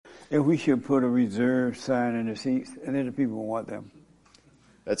if we should put a reserve sign in the seats, and then the people want them.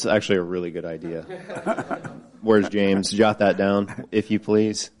 That's actually a really good idea. Where's James? Jot that down, if you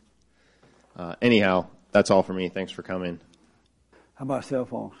please. Anyhow, that's all for me. Thanks for coming. How about cell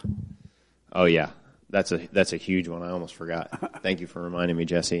phones? Oh, yeah. That's a huge one. I almost forgot. Thank you for reminding me,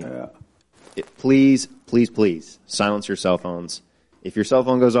 Jesse. Yeah. Please, please, please, silence your cell phones. If your cell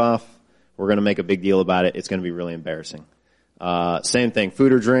phone goes off, we're going to make a big deal about it. It's going to be really embarrassing. Same thing.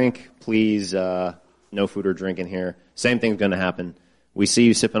 Food or drink, please, no food or drink in here. Same thing's going to happen. We see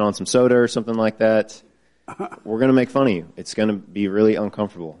you sipping on some soda or something like that. We're going to make fun of you. It's going to be really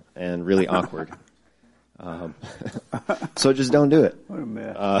uncomfortable and really awkward. So just don't do it. What a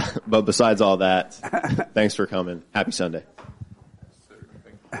mess. But besides all that, thanks for coming. Happy Sunday.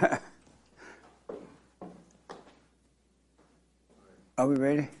 Are we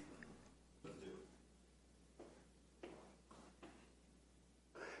ready?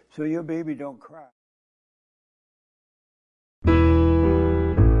 So your baby don't cry.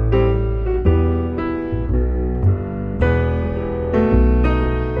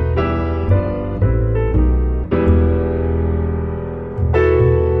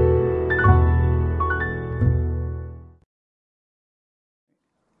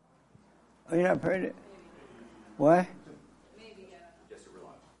 Are you not pregnant? What? Maybe, yeah. Yes, you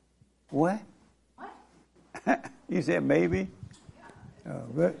realize. What? What? You said maybe? Yeah.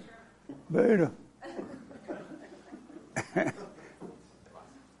 Oh, beta.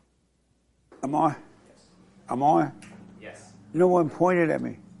 I'm on? Yes. I'm on? Yes, No one pointed at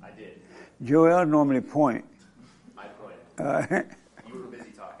me. I did. Joel normally point. I pointed. You were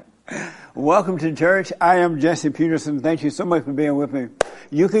busy talking. Welcome to church. I am Jesse Peterson. Thank you so much for being with me.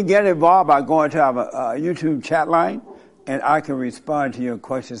 You can get involved by going to our YouTube chat line, and I can respond to your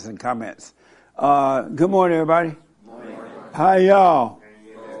questions and comments. Good morning, everybody. Morning. Hi, y'all.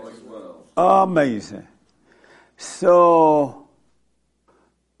 Amazing. So,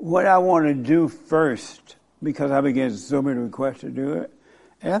 what I want to do first, because I've been getting so many requests to do it,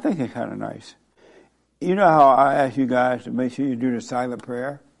 and I think it's kind of nice. You know how I ask you guys to make sure you do the silent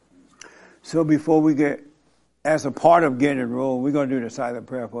prayer? So before we get, as a part of getting enrolled, we're going to do the silent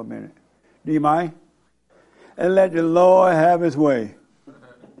prayer for a minute. Do you mind? And let the Lord have his way.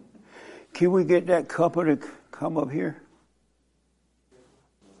 Can we get that couple to come up here?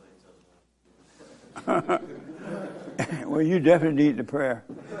 Well, you definitely need the prayer.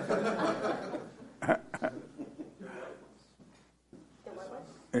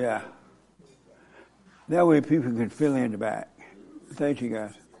 Yeah. That way people can fill in the back. Thank you,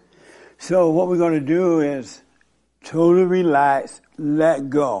 guys. So what we're going to do is totally relax, let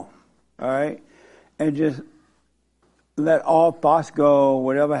go, all right? And just let all thoughts go.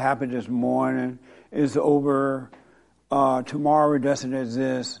 Whatever happened this morning is over. Tomorrow doesn't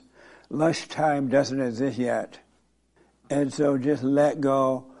exist. Lunchtime doesn't exist yet. And so just let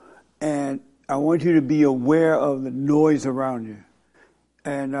go. And I want you to be aware of the noise around you.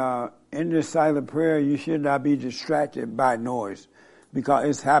 And in this silent prayer, you should not be distracted by noise, because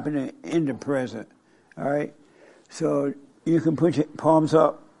it's happening in the present, all right? So you can put your palms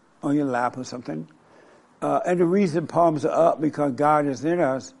up on your lap or something. And the reason palms are up, because God is in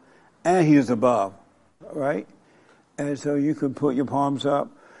us and he is above, all right? And so you can put your palms up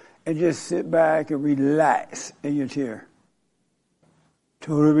and just sit back and relax in your chair.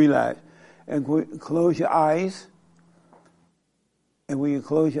 Totally relax. And close your eyes. And when you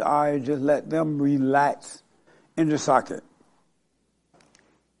close your eyes, just let them relax in the socket.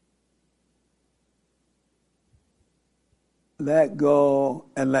 Let go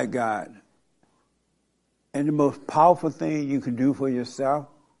and let God. And the most powerful thing you can do for yourself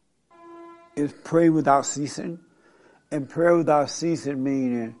is pray without ceasing. And pray without ceasing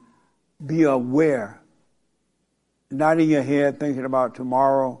meaning be aware. Not in your head thinking about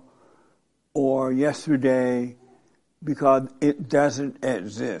tomorrow or yesterday, because it doesn't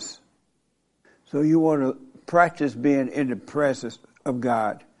exist. So you want to practice being in the presence of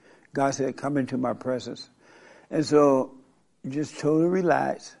God. God said, come into my presence. And so just totally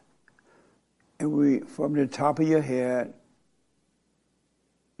relax. And from the top of your head,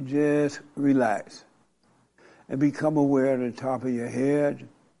 just relax. And become aware of the top of your head.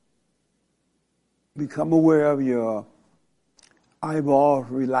 Become aware of your eyeballs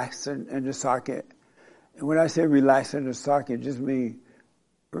relaxing in the socket. And when I say relax in the socket, it just means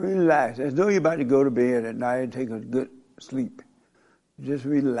relax. As though you're about to go to bed at night and take a good sleep. Just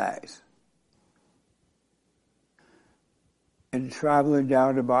relax. And traveling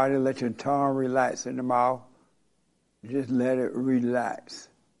down the body, let your tongue relax in the mouth. Just let it relax.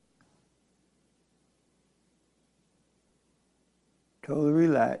 Totally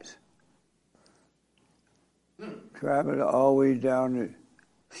relax. Travel all the way down the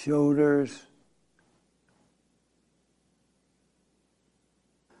shoulders,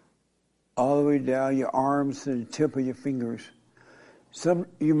 all the way down your arms to the tip of your fingers.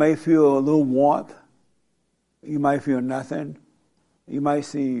 You may feel a little warmth. You might feel nothing. You might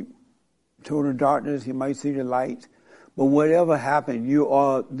see total darkness. You might see the light. But whatever happened, you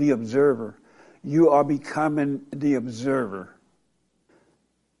are the observer. You are becoming the observer.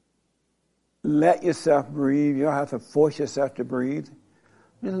 Let yourself breathe. You don't have to force yourself to breathe.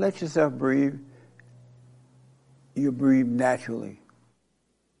 Just let yourself breathe. You breathe naturally.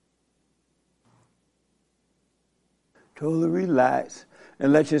 Totally relax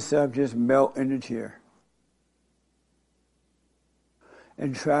and let yourself just melt in the chair.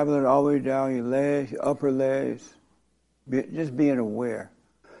 And traveling all the way down your legs, your upper legs, just being aware.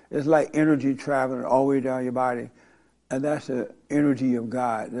 It's like energy traveling all the way down your body. And that's the energy of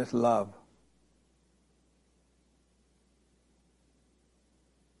God. That's love.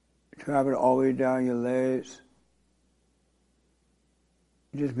 Traveling all the way down your legs.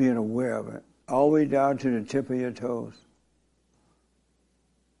 Just being aware of it. All the way down to the tip of your toes.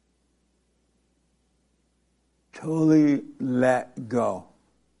 Totally let go.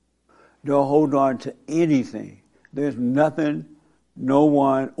 Don't hold on to anything. There's nothing, no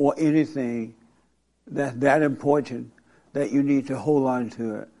one, or anything that's that important that you need to hold on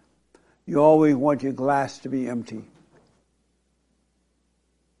to it. You always want your glass to be empty.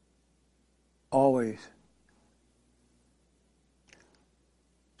 Always.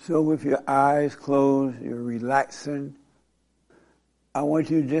 So with your eyes closed, you're relaxing. I want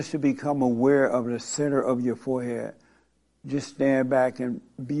you just to become aware of the center of your forehead. Just stand back and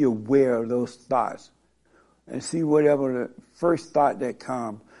be aware of those thoughts. And see whatever the first thought that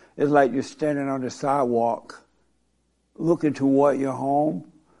comes. It's like you're standing on the sidewalk looking toward your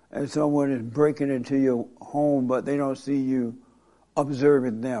home and someone is breaking into your home but they don't see you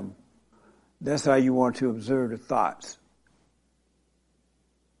observing them. That's how you want to observe the thoughts.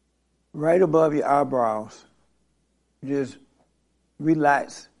 Right above your eyebrows, just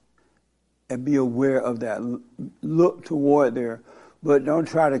relax and be aware of that. Look toward there, but don't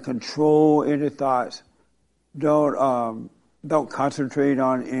try to control any thoughts. Don't concentrate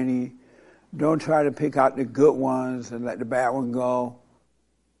on any. Don't try to pick out the good ones and let the bad one go.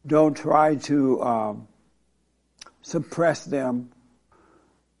 Don't try to suppress them.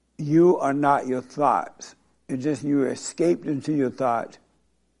 You are not your thoughts. It's just you escaped into your thoughts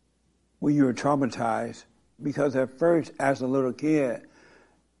when you were traumatized. Because at first, as a little kid,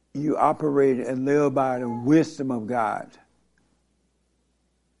 you operated and lived by the wisdom of God.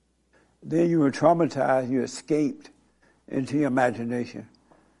 Then you were traumatized, you escaped into your imagination.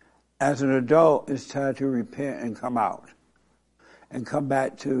 As an adult, it's time to repent and come out. And come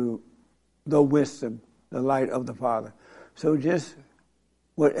back to the wisdom, the light of the Father. So just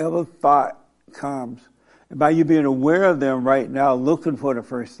whatever thought comes, and by you being aware of them right now, looking for the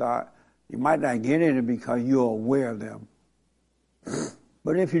first thought, you might not get it because you're aware of them.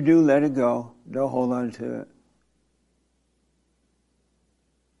 But if you do, let it go. Don't hold on to it.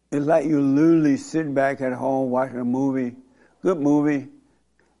 It's like you're literally sitting back at home watching a movie, good movie.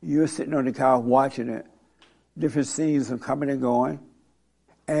 You're sitting on the couch watching it. Different scenes are coming and going.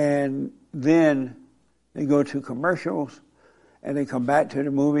 And then they go to commercials and they come back to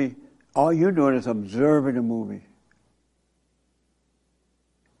the movie. All you're doing is observing the movie.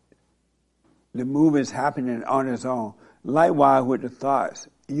 The movie is happening on its own. Likewise with the thoughts.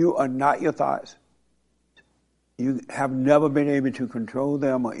 You are not your thoughts. You have never been able to control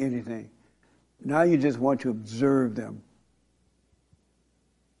them or anything. Now you just want to observe them.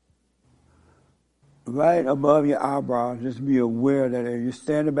 Right above your eyebrows, just be aware that if you're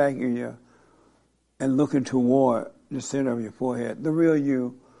standing back here and looking toward the center of your forehead, the real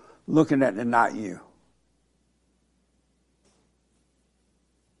you, looking at the not you.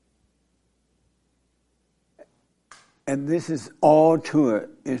 And this is all to it.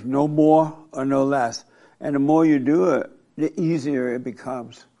 It's no more or no less. And the more you do it, the easier it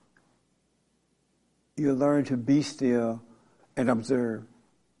becomes. You learn to be still and observe.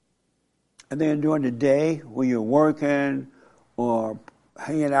 And then during the day, when you're working or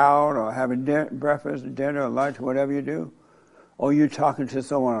hanging out or having breakfast, dinner, or lunch, whatever you do, or you're talking to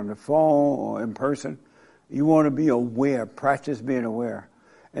someone on the phone or in person, you want to be aware, practice being aware.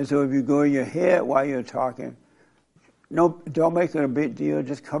 And so if you go in your head while you're talking, no, don't make it a big deal.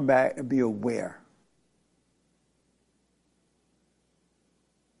 Just come back and be aware.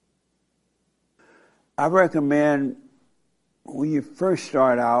 I recommend when you first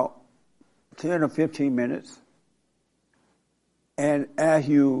start out, 10 or 15 minutes, And as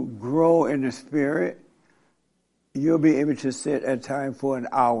you grow in the Spirit, you'll be able to sit at time for an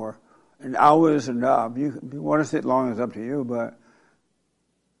hour. An hour is enough. If you want to sit long, it's up to you, but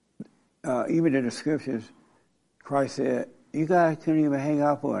even in the scriptures, Christ said, you guys couldn't even hang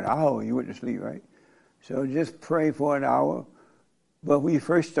out for an hour. You went to sleep, right? So just pray for an hour. But when you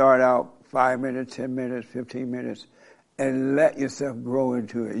first start out, 5 minutes, 10 minutes, 15 minutes, and let yourself grow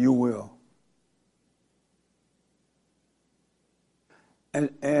into it. You will. And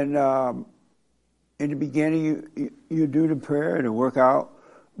in the beginning, you do the prayer to work out,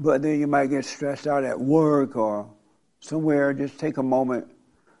 but then you might get stressed out at work or somewhere. Just take a moment,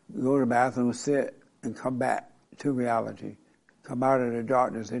 go to the bathroom, sit, and come back to reality. Come out of the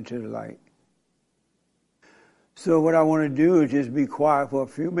darkness into the light. So what I want to do is just be quiet for a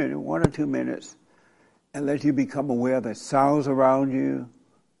few minutes, 1 or 2 minutes, and let you become aware of the sounds around you.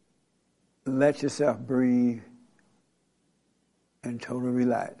 Let yourself breathe and totally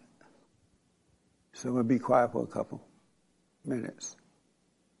relax. So I'm going to be quiet for a couple minutes.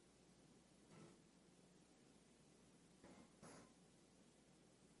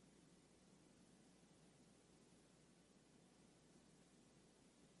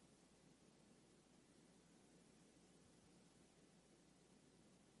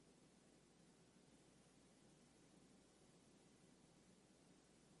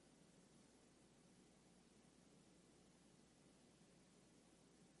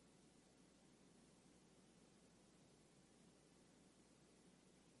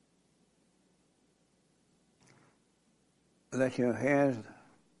 Let your hands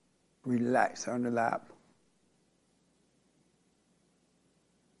relax on the lap.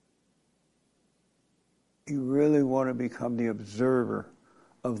 You really want to become the observer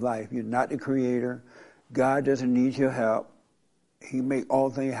of life. You're not the creator. God doesn't need your help. He makes all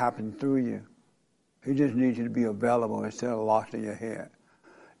things happen through you. He just needs you to be available instead of lost in your head.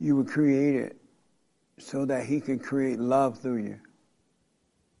 You were created so that he can create love through you.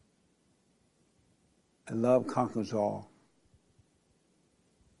 And love conquers all.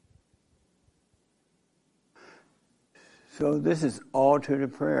 So this is all to the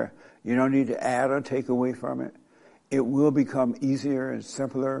prayer. You don't need to add or take away from it. It will become easier and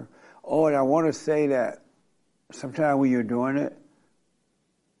simpler. Oh, and I want to say that sometimes when you're doing it,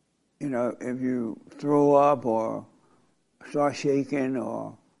 you know, if you throw up or start shaking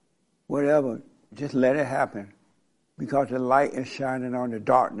or whatever, just let it happen. Because the light is shining on the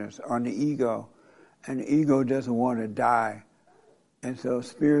darkness, on the ego. And the ego doesn't want to die. And so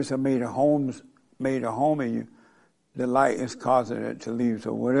spirits have made a home in you. The light is causing it to leave.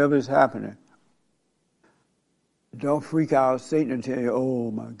 So whatever is happening, don't freak out. Satan will tell you,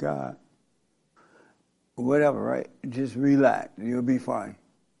 oh my God. Whatever, right? Just relax. You'll be fine.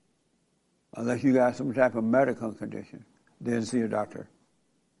 Unless you got some type of medical condition. Then see a doctor.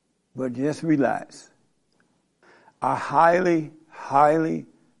 But just relax. I highly, highly,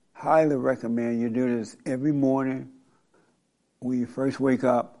 highly recommend you do this every morning when you first wake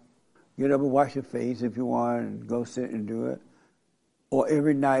up. Get up and wash your face if you want and go sit and do it. Or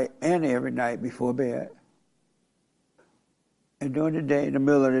every night before bed. And during the day, in the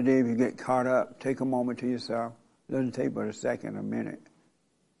middle of the day, if you get caught up, take a moment to yourself. It doesn't take but a second, a minute.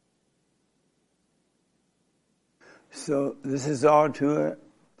 So this is all to it.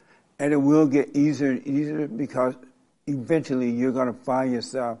 And it will get easier and easier because eventually you're going to find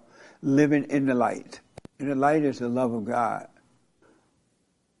yourself living in the light. And the light is the love of God.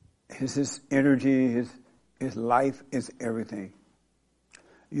 His energy, his life is everything.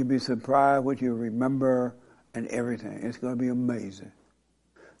 You'll be surprised what you remember and everything. It's going to be amazing.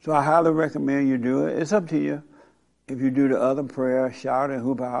 So I highly recommend you do it. It's up to you. If you do the other prayer, shout and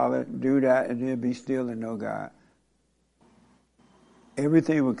hoop and holler, do that and then be still and know God.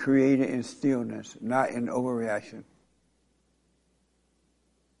 Everything was created in stillness, not in overreaction.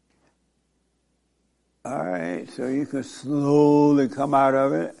 All right, so you can slowly come out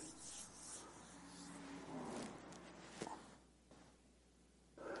of it.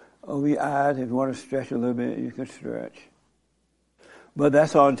 Over your eyes, if you want to stretch a little bit, you can stretch. But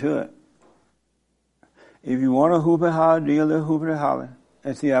that's all to it. If you want to hoop and holler, do your little hoop and holler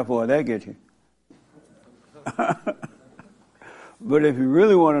and see how far that gets you. But if you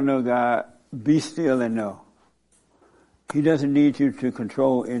really want to know God, be still and know. He doesn't need you to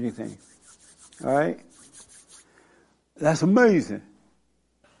control anything. All right? That's amazing.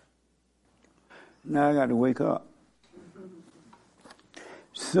 Now I got to wake up.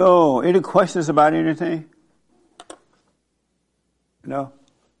 So, any questions about anything? No?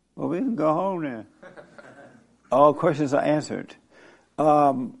 Well, we can go home then. All questions are answered.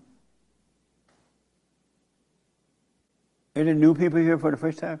 Any new people here for the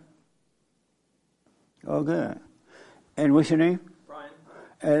first time? Oh, good. And what's your name? Brian.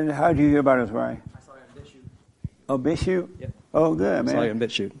 And how did you hear about us, Brian? I saw you on BitChute. Oh, BitChute? Yep. Oh, good, I saw you man. on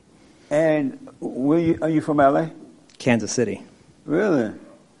BitChute. And are you from LA? Kansas City. Really?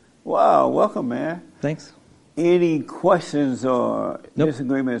 Wow, welcome, man. Thanks. Any questions or Nope.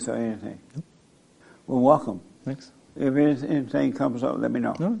 disagreements or anything? Nope. Well, welcome. Thanks. If anything comes up, let me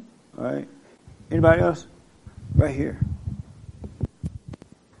know. No. All right. Anybody else? Right here.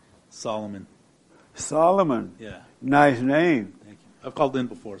 Solomon. Solomon. Yeah. Nice name. Thank you. I've called in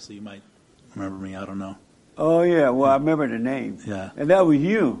before, so you might remember me. I don't know. Oh, yeah. Well, I remember the name. Yeah. And that was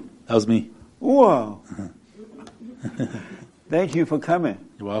you. That was me. Whoa. Thank you for coming.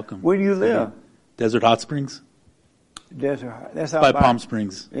 You're welcome. Where do you live? Desert Hot Springs? Desert. That's out By Palm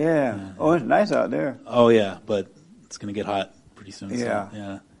Springs. Yeah. Oh, it's nice out there. Oh, yeah, but it's going to get hot pretty soon. Yeah. So,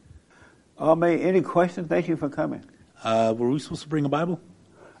 yeah. Oh, man, any questions? Thank you for coming. Were we supposed to bring a Bible?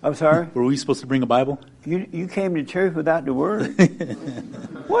 I'm sorry? Were we supposed to bring a Bible? You came to church without the word?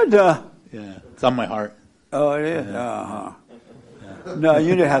 What the? Yeah. It's on my heart. Oh, it is? Uh-huh. No,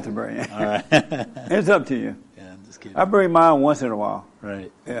 you didn't have to bring it. All right. It's up to you. Yeah, I'm just kidding. I bring mine once in a while.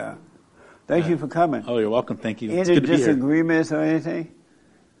 Right. Yeah. Thank you for coming. Oh, you're welcome. Thank you. It's Any good to be here. disagreements or anything?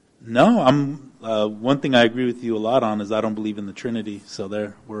 No, one thing I agree with you a lot on is I don't believe in the Trinity. So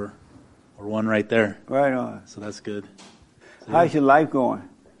there, we're one right there. Right on. So that's good. So, How's your life going?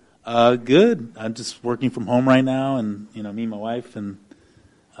 Good. I'm just working from home right now, and me and my wife, and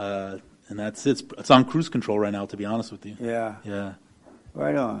that's it. It's on cruise control right now, to be honest with you. Yeah. Yeah.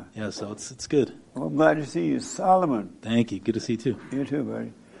 Right on. Yeah. So it's good. Well, I'm glad to see you. Solomon. Thank you. Good to see you too. You too,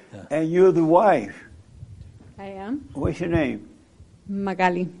 buddy. Yeah. And you're the wife. I am What's your name?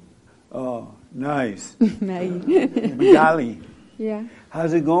 Magali. Oh, nice. Maggie. Magali. Yeah,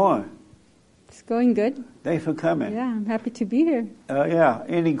 How's it going? it's going good. Thanks for coming. Yeah, I'm happy to be here. Yeah.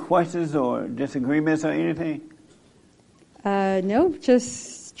 Any questions or disagreements or anything? No,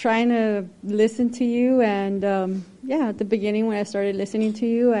 just trying to listen to you. And at the beginning when I started listening to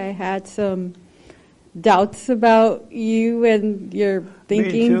you, I had some doubts about you and your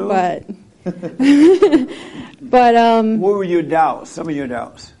thinking, too. but What were your doubts? Some of your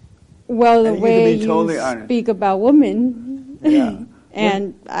doubts. well, the And you can way be totally you honest. speak about women, Yeah.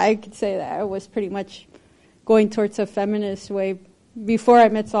 and I could say that I was pretty much going towards a feminist way before I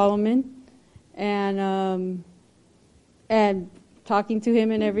met Solomon, and talking to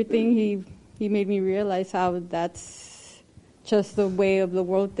him and everything, he made me realize how that's just the way of the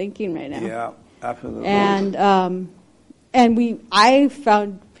world thinking right now. Yeah, absolutely. And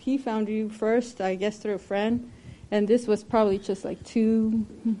he found you first, I guess, through a friend, and this was probably just like 2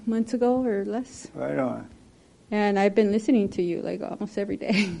 months ago or less. Right on. And I've been listening to you like almost every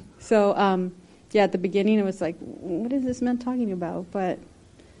day. So at the beginning it was like, what is this man talking about? But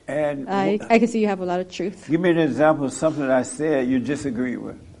And I can see you have a lot of truth. give me an example of something I said you disagree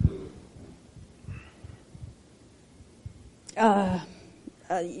with.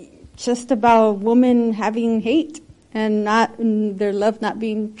 Just about women having hate and their love not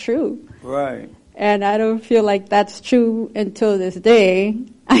being true. Right. And I don't feel like that's true until this day.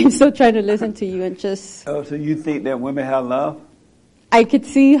 I'm still trying to listen to you and just... Oh, so you think that women have love? I could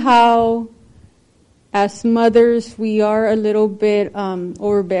see how, as mothers, we are a little bit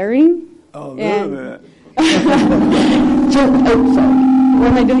overbearing. Oh, a And- little bit. Oh, sorry. What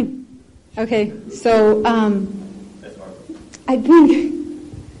am I doing? Okay, so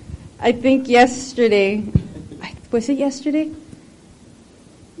I think yesterday, was it yesterday?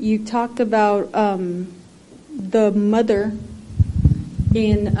 You talked about the mother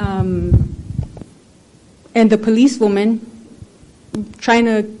and the policewoman trying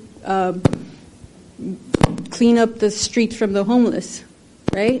to clean up the streets from the homeless,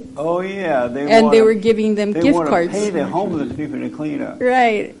 right? Oh, yeah. They were giving them they gift want cards. to pay the homeless people to clean up.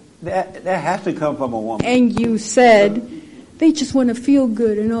 Right. That has to come from a woman. And you said they just want to feel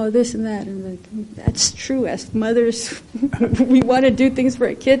good and all this and that. And like, that's true. As mothers, we want to do things for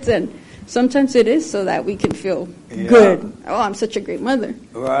our kids, and sometimes it is so that we can feel good. Oh, I'm such a great mother.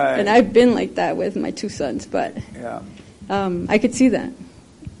 Right. And I've been like that with my 2 sons, but Yeah. I could see that.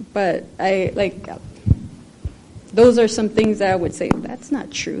 But those are some things that I would say, that's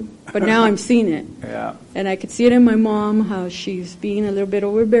not true. But now I'm seeing it. Yeah. And I could see it in my mom, how she's being a little bit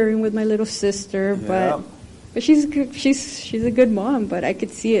overbearing with my little sister. Yeah. But she's a good mom. But I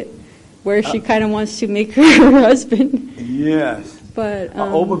could see it where she kind of wants to make her husband. Yes. But An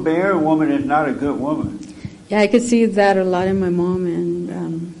overbearing woman is not a good woman. yeah, I could see that a lot in my mom.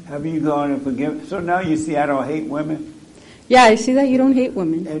 And Have you gone and forgiven? So now you see I don't hate women? Yeah, I see that you don't hate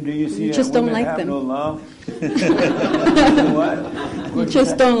women. And do you see You that just don't women like have them. no love? What? You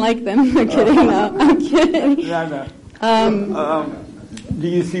just don't like them. I'm kidding. No, I'm kidding. No. Do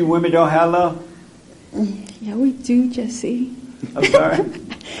you see women don't have love? Yeah, we do, Jesse. I'm sorry.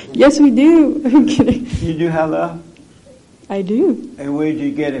 Yes, we do. I'm kidding. You do have love? I do. And where did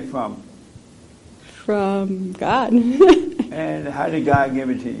you get it from? From God. And how did God give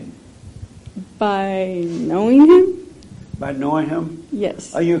it to you? By knowing Him? By knowing Him?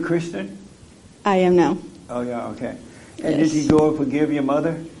 Yes. Are you a Christian? I am now. Oh, yeah, okay. And Yes. did you go and forgive your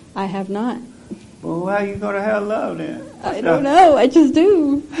mother? I have not. Well, how are you going to have love then? I don't know. I just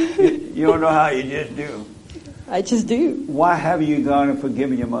do. You don't know how, you just do. I just do. Why haven't you gone and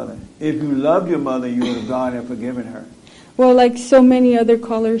forgiven your mother? If you loved your mother, you would have gone and forgiven her. Well, like so many other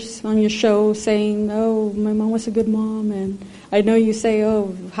callers on your show saying, oh, my mom was a good mom. And I know you say,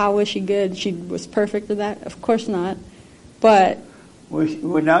 oh, how was she good? She was perfect or that. Of course not. But Well,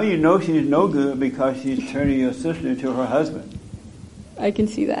 now you know she's no good because she's turning your sister into her husband. I can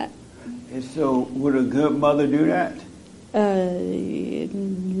see that. And so would a good mother do that?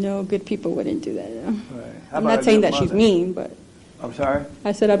 No, good people wouldn't do that. No. Right. How I'm about not a saying good that she's mother? mean, but I'm sorry?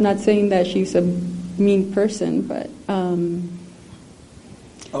 I said I'm not saying that she's a mean person, but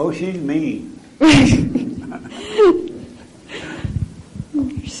Oh, she's mean.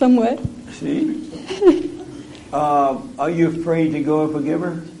 somewhat. See? Are you afraid to go and forgive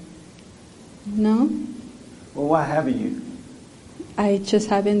her? No, Well, why haven't you? I just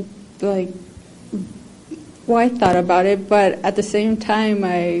haven't well, I thought about it, but at the same time,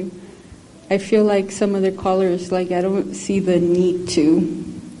 I feel like some other callers, like I don't see the need to.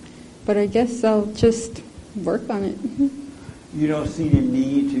 But I guess I'll just work on it. You don't see the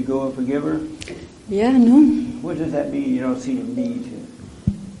need to go and forgive her? Yeah, no. What does that mean, you don't see the need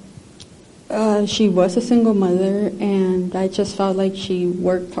to? She was a single mother, and I just felt like she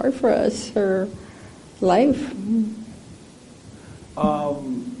worked hard for us, her life.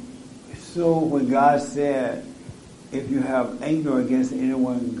 So when God said, if you have anger against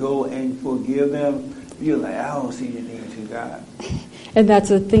anyone, go and forgive them, you're like, I don't see the need to, God. And that's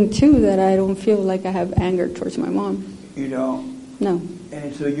the thing, too, that I don't feel like I have anger towards my mom. You don't? No.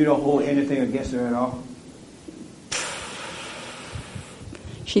 And so you don't hold anything against her at all?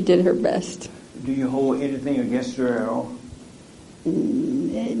 She did her best. Do you hold anything against her at all?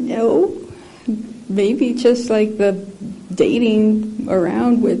 No. Maybe just like the dating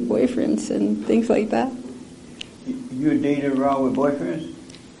around with boyfriends and things like that. You're dating around with boyfriends?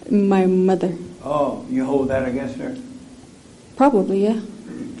 My mother. Oh, you hold that against her? Probably, yeah.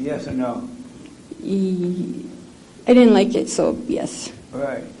 Yes or no? I didn't like it, so yes. All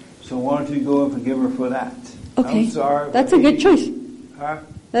right. So why don't you go and forgive her for that? Okay. I'm sorry. That's a good choice. Huh?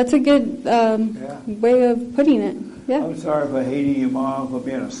 That's a good way of putting it. Yeah. I'm sorry for hating your mom for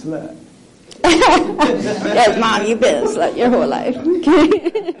being a slut. Yes, Mom, you've been a slut your whole life.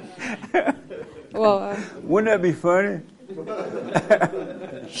 Okay. Well, Wouldn't that be funny?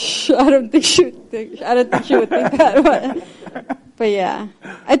 I don't think she would think that. But yeah,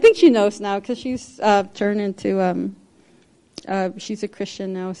 I think she knows now because she's turned into. She's a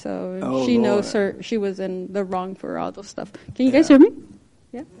Christian now, so she knows she was in the wrong for all those stuff. Can you guys hear me?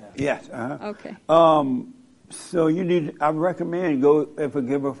 Yeah. Yes. Uh-huh. Okay. So I recommend go and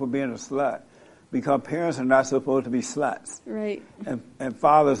forgive her for being a slut, because parents are not supposed to be sluts. Right. And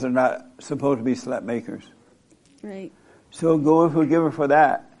fathers are not supposed to be slut makers. Right. So go and forgive her for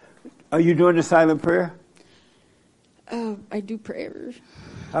that. Are you doing the silent prayer? I do prayers.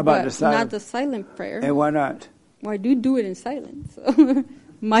 How about but the silent? not the silent prayer. And why not? Well, I do it in silence. So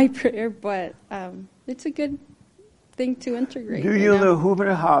my prayer, but it's a good thing to integrate. Do your little hooping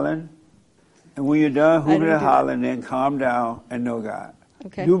and hollering, and when you're done hooping and do hollering, then calm down and know God.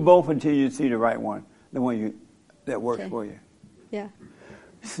 Okay. Do both until you see the right one, the one that works for you. Yeah.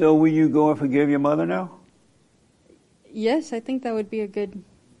 So will you go and forgive your mother now? Yes, I think that would be a good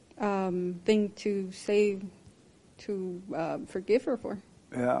thing to say to forgive her for.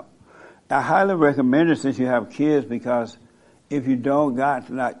 Yeah. I highly recommend it since you have kids, because if you don't, God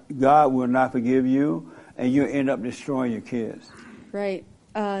will not forgive you, and you'll end up destroying your kids. Right.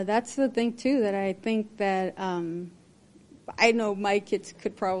 That's the thing, too, that I think that I know my kids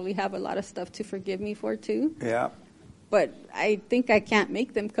could probably have a lot of stuff to forgive me for, too. Yeah. But I think I can't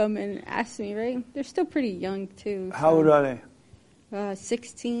make them come and ask me, right? They're still pretty young, too. So. How old are they?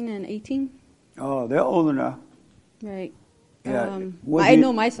 16 and 18. Oh, they're old enough. Right. Yeah. I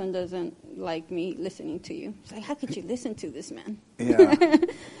know my son doesn't like me listening to you. He's like, how could you listen to this man? Yeah.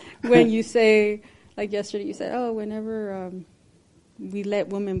 When you say, like yesterday, you said, oh, whenever we let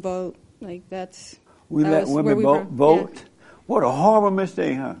women vote, like We let women vote? Yeah. What a horrible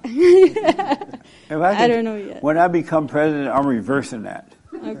mistake, huh? If I don't know yet. When I become president, I'm reversing that.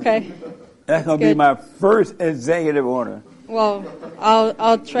 Okay. That's going to be Good. my first executive order. Well,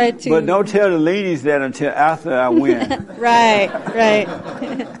 I'll try to. But don't tell the ladies that until after I win. Right.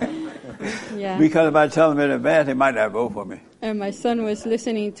 Yeah. Because if I tell them in advance, they might not vote for me. And my son was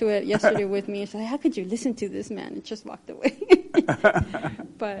listening to it yesterday with me. He's like, "How could you listen to this man?" And just walked away.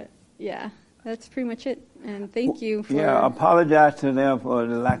 But yeah, that's pretty much it. And thank you for. Yeah, apologize to them for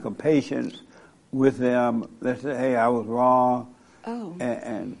the lack of patience with them. Let's say, hey, I was wrong. Oh.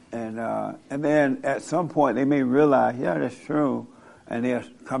 And then at some point they may realize, yeah, that's true, and they'll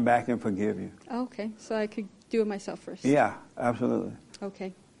come back and forgive you. Okay, so I could do it myself first. Yeah, absolutely.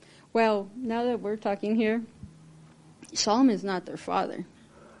 Okay. Well, now that we're talking here, Solomon's not their father.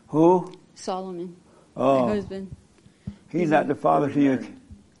 Who? Solomon, Oh, my husband. he's not the father to your.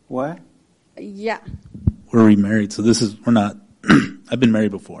 What? Yeah. We're remarried, so we're not. I've been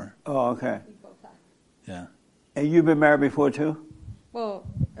married before. Oh, okay. Yeah. And you've been married before too? Well,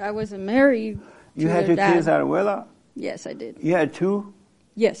 I wasn't married. You to had their your dad. kids out of wedlock? Yes, I did. You had two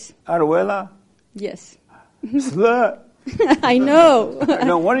Yes. out of wedlock? Yes. Slut. I know.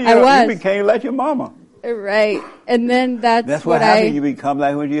 No wonder I was. you became like your mama. Right. And then That's what happens. You become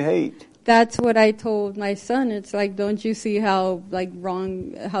like what you hate. That's what I told my son. It's like, don't you see how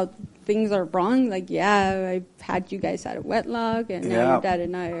how things are wrong? Like, yeah, I had you guys out of wedlock, and now Yeah. your dad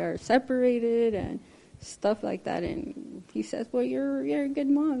and I are separated, and stuff like that. And he says, well, you're a good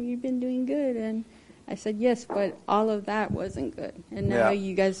mom. You've been doing good. And I said, yes, but all of that wasn't good. And now Yeah.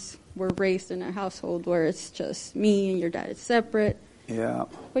 you guys were raised in a household where it's just me and your dad is separate. Yeah.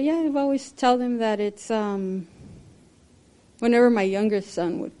 But yeah, I've always tell them that it's whenever my youngest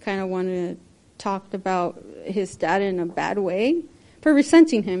son would kind of want to talk about his dad in a bad way, for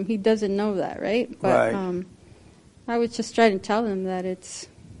resenting him, he doesn't know that, right? But Right. I was just trying to tell him that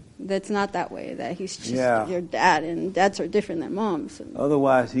that's not that way. That he's just Yeah. your dad, and dads are different than moms. And,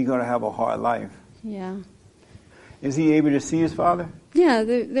 Otherwise, he's going to have a hard life. yeah, Is he able to see his father? yeah,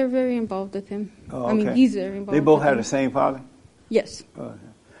 they're very involved with him. Oh, I mean, okay. he's very involved. They both with have him. the same father? Yes, Okay.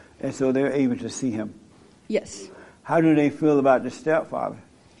 And so they're able to see him. yes. How do they feel about the stepfather?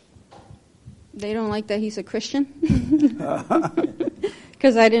 They don't like that he's a Christian.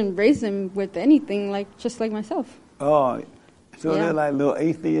 Because I didn't raise them with anything just like myself. Oh, so Yeah. they're like little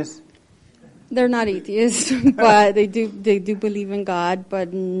atheists? They're not atheists, but they do believe in God,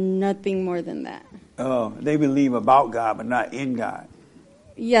 but nothing more than that. Oh, they believe about God, but not in God.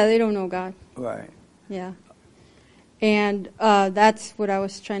 Yeah, they don't know God. Right. Yeah. And that's what I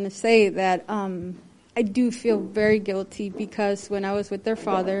was trying to say, that I do feel very guilty because when I was with their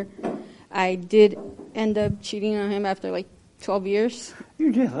father, I did end up cheating on him after like 12 years.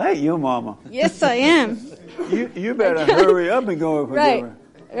 You just like your mama. Yes, I am. You better hurry up and go and forgive Right, her.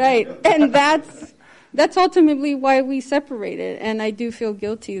 right. And that's ultimately why we separated. And I do feel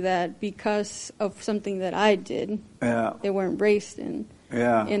guilty that because of something that I did, Yeah. they weren't raised in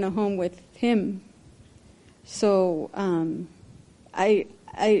Yeah. a home with him. So I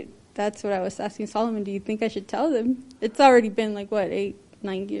that's what I was asking Solomon. Do you think I should tell them? It's already been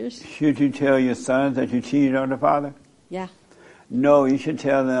 8-9 years. Should you tell your sons that you cheated on the father? Yeah, No, you should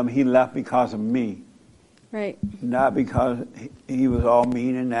tell them he left because of me. right. Not because he was all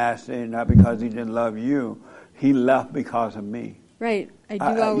mean and nasty, not because he didn't love you. He left because of me. Right. I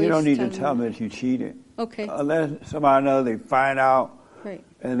do always You don't need to tell tell them. them that you cheated. Okay. Unless somebody knows, they find out, Right.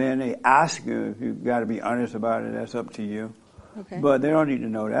 and then they ask you. If you've got to be honest about it, that's up to you. Okay. But they don't need to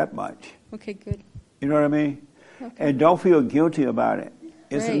know that much. Okay, good. You know what I mean? Okay. And don't feel guilty about it.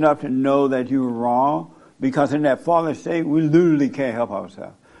 It's Right. enough to know that you were wrong, because in that fallen state, we literally can't help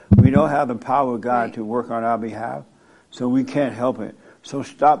ourselves. We don't have the power of God Right. to work on our behalf, so we can't help it. So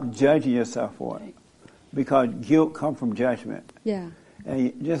stop judging yourself for it, Right. because guilt comes from judgment. Yeah.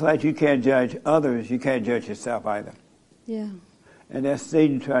 And just like you can't judge others, you can't judge yourself either. Yeah. And that's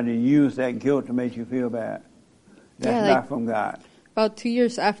Satan trying to use that guilt to make you feel bad. That's Yeah, not from God. About 2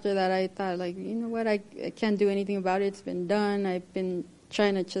 years after that, I thought, you know what? I can't do anything about it. It's been done. I've been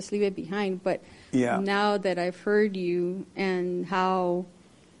trying to just leave it behind. But Yeah. now that I've heard you and how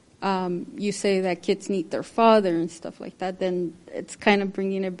you say that kids need their father and stuff like that, then it's kind of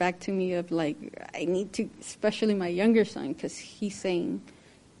bringing it back to me of I need to, especially my younger son, because he's saying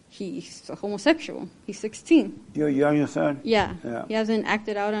he's a homosexual. He's 16. Your younger son? Yeah. Yeah. He hasn't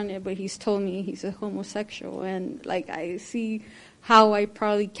acted out on it, but he's told me he's a homosexual. And I see how I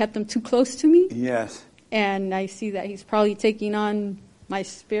probably kept him too close to me. Yes. And I see that he's probably taking on my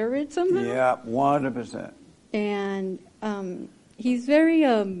spirit somehow. Yeah, 100%. And he's very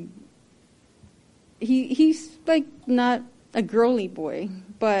he's not a girly boy,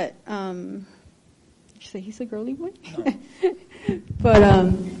 but did you say he's a girly boy? No. But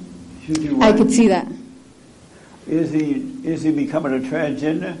I could see that. Is he becoming a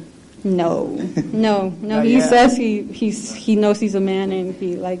transgender? No. Not He yet. says he knows he's a man and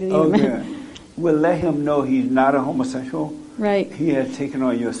he likes to be a man. Okay. Well, let him know he's not a homosexual. Right, He has taken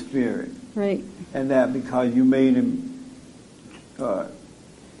on your spirit, right. and that because you made him turn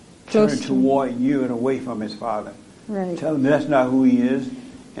Close to- toward you and away from his father. Right. Tell him that's not who he is,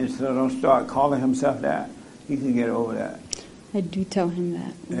 and so don't start calling himself that. He can get over that. I do tell him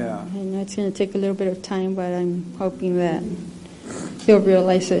that. Yeah. I know it's going to take a little bit of time, but I'm hoping that he'll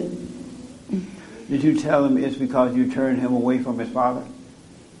realize it. Did you tell him it's because you turned him away from his father?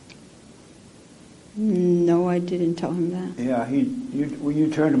 No, I didn't tell him that. Yeah, when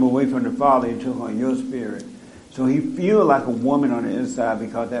you turned him away from the father, he took on your spirit. So he feels like a woman on the inside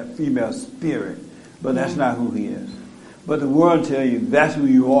because that female spirit, but that's not who he is. But the world tell you that's who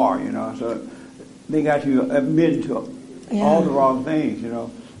you are, so they got you admitting to all the wrong things,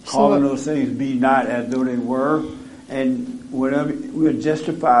 calling those things be not as though they were, and whatever, we're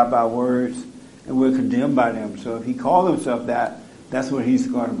justified by words and we're condemned by them. So if he called himself that, that's what he's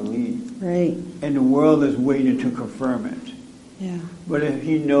going to believe. Right. And the world is waiting to confirm it. Yeah. But if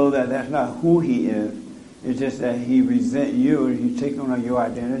he knows that that's not who he is, it's just that he resents you and he's taking on your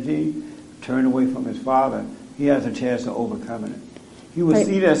identity, turned away from his father, he has a chance of overcoming it. He will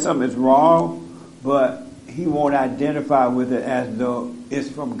see that something is wrong, but he won't identify with it as though it's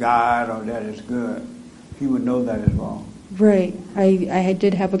from God or that it's good. He would know that it's wrong. Right. I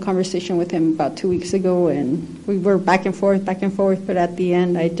did have a conversation with him about 2 weeks ago, and we were back and forth, but at the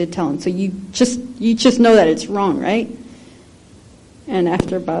end I did tell him, so you just know that it's wrong, right? And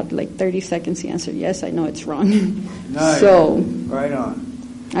after about 30 seconds, he answered, yes, I know it's wrong. Nice. So Right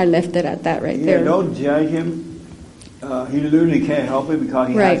on. I left it at that Yeah, there. don't judge him. He literally can't help it because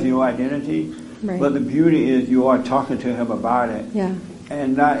he has your identity. Right. But the beauty is you are talking to him about it. Yeah.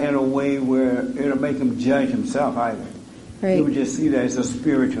 And not in a way where it'll make him judge himself either. Right. He would just see that it's a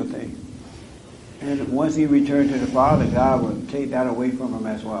spiritual thing. And once he returned to the Father, God will take that away from him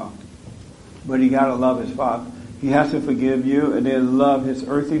as well. But he got to love his Father. He has to forgive you and then love his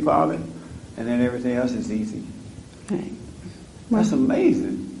earthly father, and then everything else is easy. Right. That's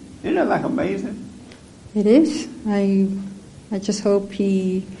amazing. Isn't that amazing? It is. I just hope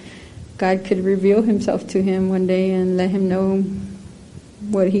God could reveal himself to him one day and let him know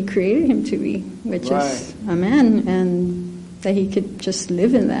what he created him to be, which is a man, and that he could just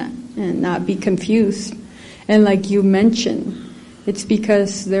live in that and not be confused. And like you mentioned, it's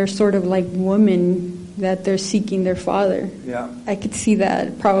because they're sort of like women that they're seeking their father. Yeah. I could see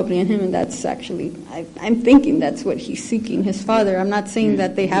that probably in him, and that's actually, I'm thinking that's what he's seeking, his father. I'm not saying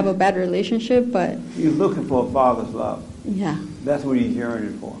that they have a bad relationship, but He's looking for a father's love. yeah, That's what he's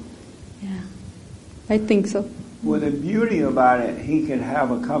yearning for. yeah, I think so. Well, the beauty about it, he can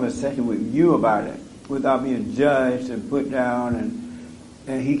have a conversation with you about it without being judged and put down,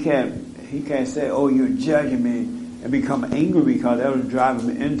 and he can't say, "Oh, you're judging me," and become angry because that would drive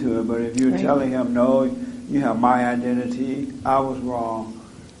him into it. But if you're telling him, "No, you have my identity. I was wrong.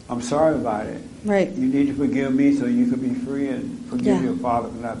 I'm sorry about it. Right. You need to forgive me so you can be free and forgive your father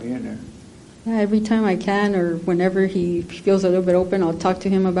for not being there." Yeah, every time I can, or whenever he feels a little bit open, I'll talk to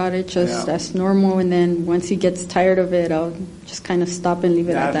him about it, just as normal, and then once he gets tired of it, I'll just kind of stop and leave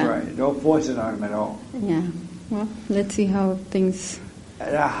it at That's that. right. Don't force it on him at all. Yeah. Well, let's see how things...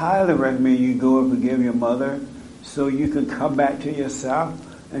 And I highly recommend you go and forgive your mother so you can come back to yourself,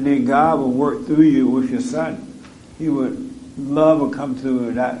 and then God will work through you with your son. Love will come through,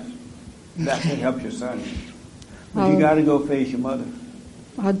 and that can help your son. But you got to go face your mother.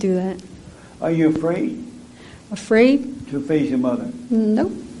 I'll do that. Are you afraid Afraid? to face your mother?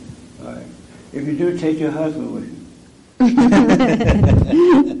 Nope. All right. If you do, take your husband with you.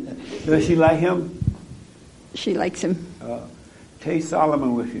 Does she like him? She likes him. Take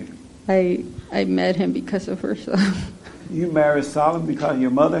Solomon with you. I met him because of her, so... You married Solomon because of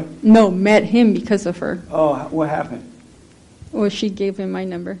your mother? No, met him because of her. Oh, what happened? Well, she gave him my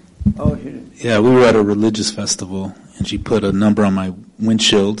number. Oh, she did. Yeah, we were at a religious festival, and she put a number on my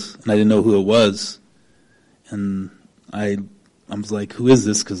windshield, and I didn't know who it was. And I was like, who is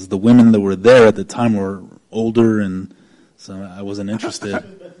this? Because the women that were there at the time were older, and so I wasn't interested.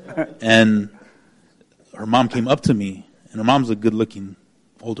 And her mom came up to me, and her mom's a good-looking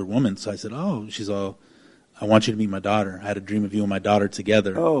older woman. So I said, she's all, I want you to meet my daughter. I had a dream of you and my daughter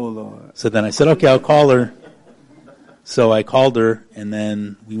together. Oh, Lord. So then I said, okay, I'll call her. So I called her, and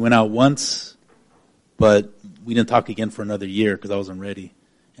then we went out once, but we didn't talk again for another year because I wasn't ready.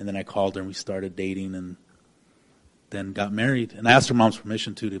 And then I called her, and we started dating, and then got married. And I asked her mom's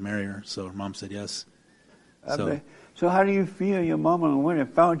permission to marry her, so her mom said yes. So how do you feel your mama went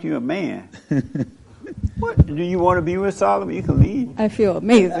and found you a man? What? Do you want to be with Solomon? You can leave. I feel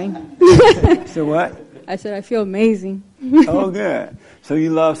amazing. So what? I said I feel amazing. Oh, good. So you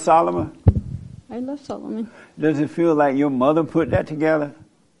love Solomon? I love Solomon. Does it feel like your mother put that together?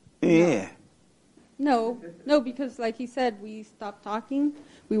 Yeah. No, because like he said, we stopped talking.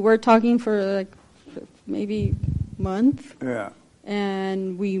 We were talking for like maybe a month. Yeah.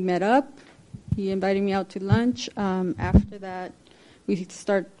 And we met up. He invited me out to lunch. After that, we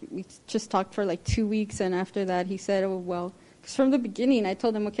just talked for like 2 weeks, and after that, he said, "Oh well." Because from the beginning, I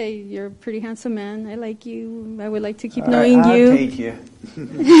told him, "Okay, you're a pretty handsome man. I like you. I would like to keep knowing I'll you." take you.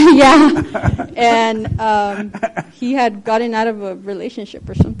 Yeah, and he had gotten out of a relationship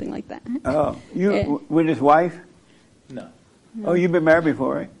or something like that. Oh, you with his wife? No. Oh, you've been married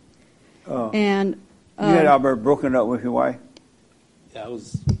before, right? Oh, And you had already broken up with your wife? Yeah,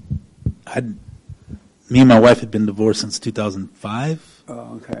 me and my wife had been divorced since 2005.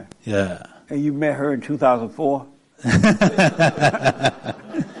 Oh, okay. Yeah. And you met her in 2004?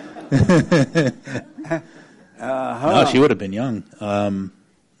 No, she would have been young. It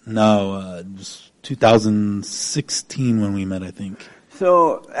was 2016 when we met, I think.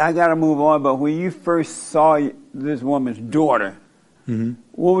 So I got to move on, but when you first saw this woman's daughter,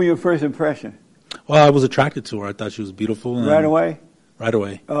 what were your first impression? Well, I was attracted to her. I thought she was beautiful. And Right away? Right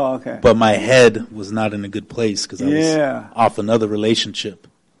away. Oh, okay. But my head was not in a good place because I was off another relationship.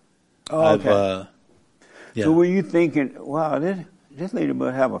 Oh, okay. Yeah. So were you thinking, wow, this lady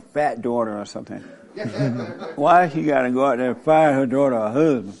must have a fat daughter or something? Why she got to go out there and find her daughter a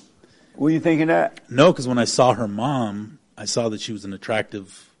husband? Were you thinking that? No, because when I saw her mom, I saw that she was an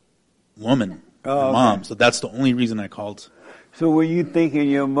attractive woman. Oh, her okay. mom. So that's the only reason I called. So were you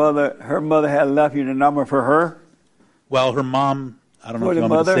thinking her mother had left you the number for her? Well, her mom, I don't know For if you the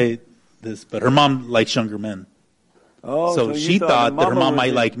want me to mother? say this, but her mom likes younger men. Oh, So you she thought that her mom was might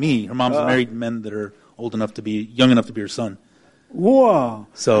in- like me. Her mom's married men that are young enough to be her son. Whoa.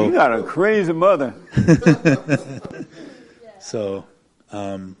 So- you got a crazy mother. So,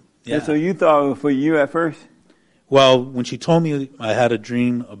 yeah. And so you thought it was for you at first? Well, when she told me I had a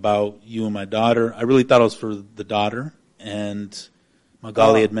dream about you and my daughter, I really thought it was for the daughter. And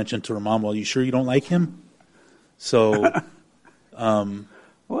Magali had mentioned to her mom, "Well, you sure you don't like him?" So,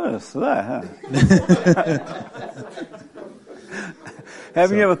 What a slut, huh?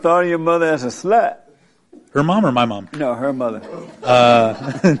 Have you ever thought of your mother as a slut? her mom or my mom? No, her mother. Have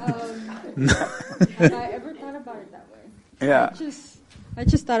I ever thought about it that way? Yeah. I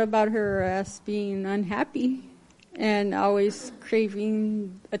just thought about her as being unhappy and always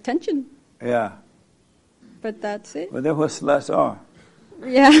craving attention. Yeah. But that's it. Well, that's what sluts are.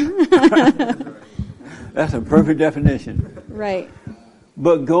 Yeah. That's a perfect definition. Right.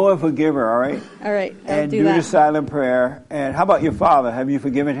 But go and forgive her, all right? All right. I'll And do do the that. silent prayer. And how about your father? Have you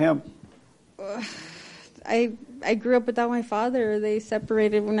forgiven him? I grew up without my father. They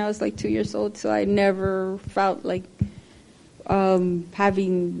separated when I was like 2 years old, so I never felt like I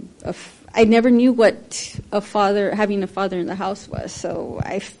never knew what having a father in the house was. So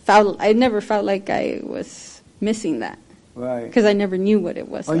I never felt like I was missing that Right. because I never knew what it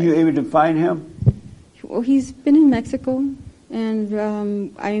was. Are like. you able to find him? Well, he's been in Mexico, and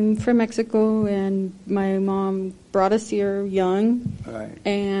I'm from Mexico, and my mom brought us here young, Right.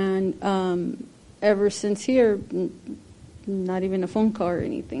 and ever since here, not even a phone call or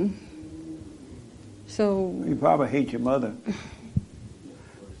anything. So You probably hate your mother.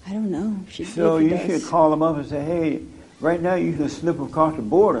 I don't know. So if he you does. should call him up and say, hey, right now you can slip across the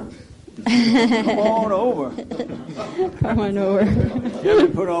border. Come on over. Come on over, You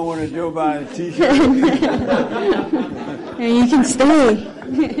put on one of Joe Biden's t-shirts. and you can stay.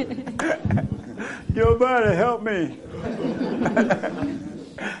 Joe Biden, help me.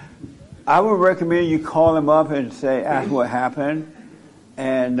 I would recommend you call him up and ask what happened.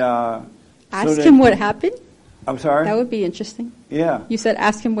 And Ask him what happened. I'm sorry? That would be interesting. Yeah. You said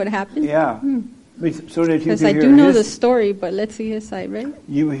ask him what happened. Yeah. So that you Because can I hear do know the his, story, but let's see his side, right?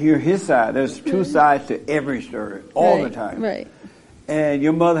 you hear his side. There's two sides to every story, all the Right, time. Right. And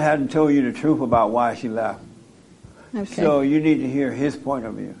your mother hadn't told you the truth about why she left. Okay. So you need to hear his point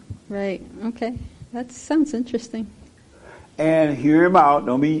of view. Right. Okay. That sounds interesting. And hear him out.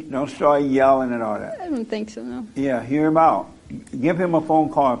 Don't start yelling and all that. I don't think so, no. Yeah, hear him out. Give him a phone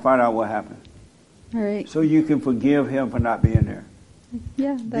call and find out what happened. All right. So you can forgive him for not being there.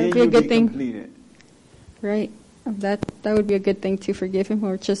 Yeah, that Then would be a you'll good thing. completed. Right. That would be a good thing to forgive him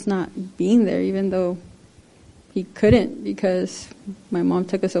or just not being there, even though he couldn't because my mom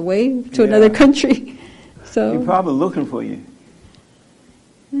took us away to Yeah. another country. He's probably looking for you.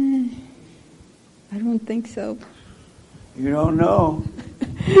 I don't think so. You don't know.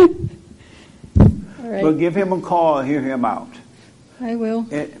 All right. But give him a call and hear him out. I will.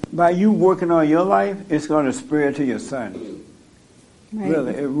 By you working on your life, it's going to spread to your son. Right.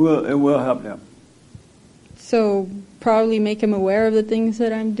 Really, it will help them. So probably make him aware of the things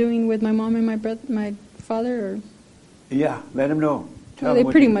that I'm doing with my mom and my father, or Yeah, let him know. well, they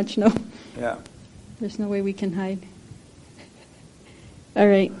pretty much know. Yeah. There's no way we can hide. All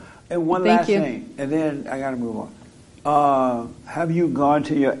right. And one Thank last you. thing, and then I got to move on. Have you gone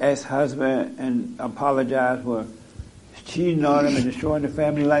to your ex-husband and apologized for cheating on him and destroying the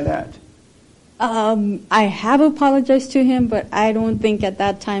family like that? I have apologized to him, but I don't think at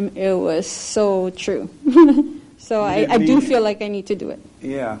that time it was so true. So I do feel like I need to do it.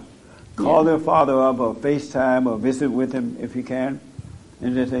 Yeah. Call their father up or FaceTime or visit with him if you can.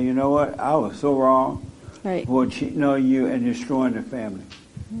 And just say, you know what, I was so wrong Right. for cheating on you and destroying the family.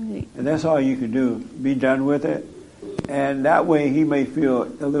 Right. And that's all you can do. Be done with it. And that way he may feel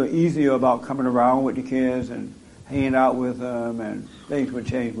a little easier about coming around with the kids and hanging out with them, and things would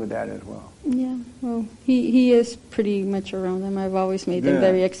change with that as well. Yeah, well, he is pretty much around them. I've always made them Yeah.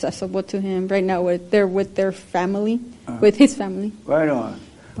 very accessible to him. Right now, they're with their family, with his family. Right on.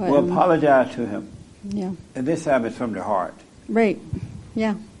 But, Well, apologize to him. Yeah, And this time it's from the heart. right.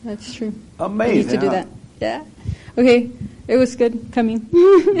 Yeah, that's true. Amazing. I need to do huh? that. Yeah. Okay, it was good coming.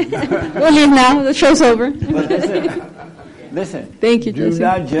 We'll leave now. The show's over. But listen. Thank you, Do Jesse.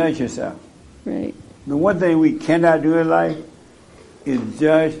 not judge yourself. Right. The one thing we cannot do in life is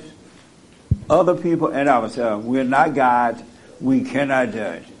judge other people and ourselves. We're not God. We cannot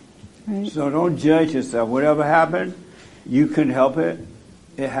judge. Right. So don't judge yourself. Whatever happened, you couldn't help it.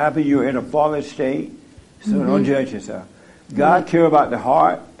 It happened. You're in a fallen state. So don't judge yourself. God cares about the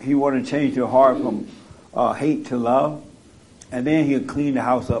heart. He wants to change your heart from hate to love. And then he'll clean the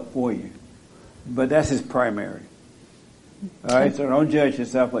house up for you. But that's his primary. All right? So don't judge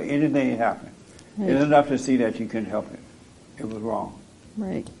yourself for anything that happened. Right. It's enough to see that you couldn't help it. It was wrong.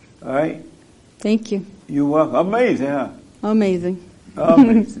 Right. All right? Thank you. You're welcome. Amazing, huh? Amazing.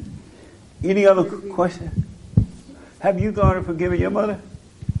 Amazing. Any other questions? Have you gone and forgiven your mother,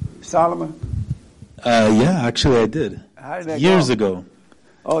 Solomon? Yeah, actually I did. How did that Years go? ago.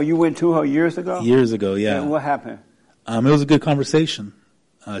 Oh, you went to her years ago? Years ago, yeah. And what happened? It was a good conversation.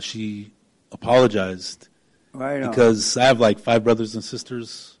 She apologized Right on. because I have like 5 brothers and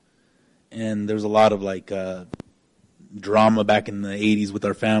sisters, and there's a lot of like drama back in the 80s with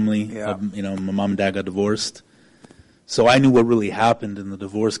our family. Yeah. My mom and dad got divorced. So I knew what really happened in the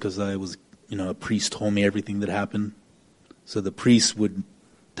divorce because I was, a priest told me everything that happened. So the priest would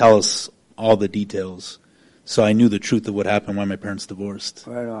tell us all the details. So I knew the truth of what happened when my parents divorced.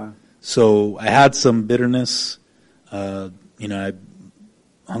 Right on. So I had some bitterness. I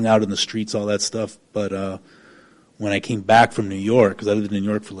hung out in the streets, all that stuff. But when I came back from New York, because I lived in New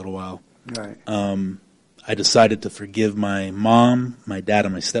York for a little while, Right. I decided to forgive my mom, my dad,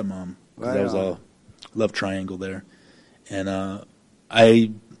 and my stepmom. Because that was Right on. a love triangle there. And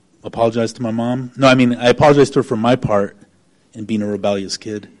I apologized to my mom. No, I apologized to her for my part in being a rebellious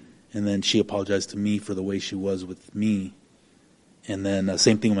kid. And then she apologized to me for the way she was with me. And then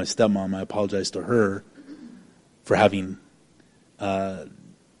same thing with my stepmom. I apologized to her for having...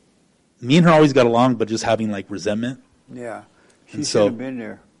 me and her always got along, but just having like resentment. Yeah. She And should so- have been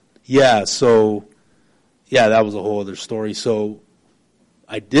there. Yeah, so, that was a whole other story. So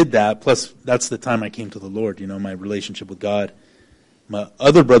I did that. Plus, that's the time I came to the Lord, my relationship with God. My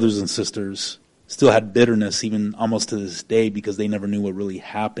other brothers and sisters still had bitterness, even almost to this day, because they never knew what really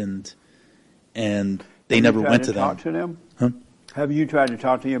happened, and they Have you never tried went to to them. talk to them? Huh? Have you tried to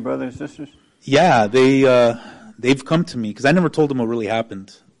talk to your brothers and sisters? Yeah, they've come to me, because I never told them what really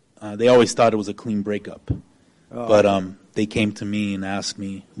happened. They always thought it was a clean breakup. Oh. But they came to me and asked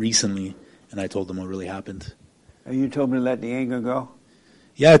me recently, and I told them what really happened. And you told me to let the anger go?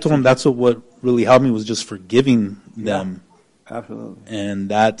 Yeah, I told them that's what really helped me was just forgiving them. Absolutely. And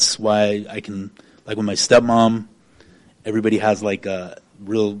that's why I can, like with my stepmom, everybody has like a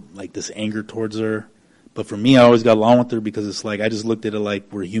real, like this anger towards her. But for me, I always got along with her because it's like, I just looked at it like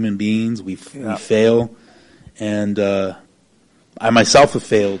we're human beings. We fail. And I myself have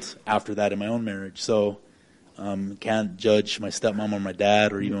failed after that in my own marriage. So can't judge my stepmom or my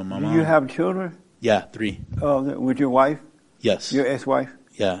dad or even my Do mom. you have children? Yeah, 3. Oh, with your wife? Yes. Your ex-wife?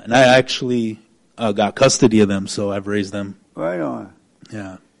 Yeah, and I actually got custody of them, so I've raised them. Right on.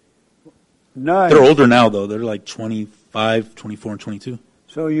 Yeah. Nice. They're older now, though. They're like 25, 24, and 22.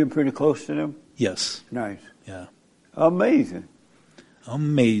 So you're pretty close to them? Yes. Nice. Yeah. Amazing.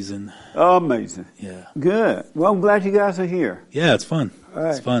 Amazing. Amazing. Yeah. Good. Well, I'm glad you guys are here. Yeah, it's fun. All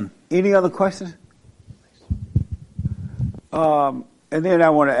right. It's fun. Any other questions? And then I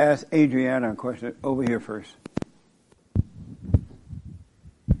want to ask Adriana a question over here first.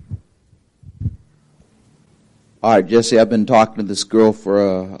 All right, Jesse, I've been talking to this girl for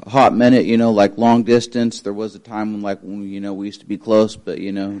a hot minute, like long distance. There was a time when, we used to be close, but,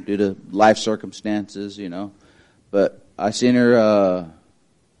 due to life circumstances, But I seen her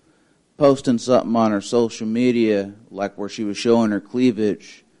posting something on her social media, like where she was showing her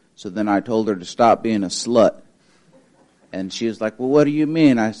cleavage. So then I told her to stop being a slut. And she was like, well, what do you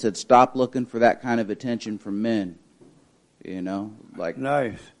mean? I said, stop looking for that kind of attention from men.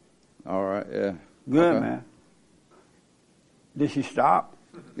 Nice. All right, yeah. Good, Okay. man. Did she stop?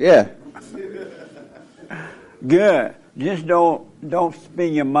 Yeah. Good. Just don't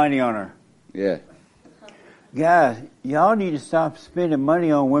spend your money on her. Yeah. Guys, y'all need to stop spending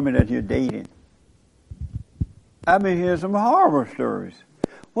money on women that you're dating. I've been hearing some horrible stories.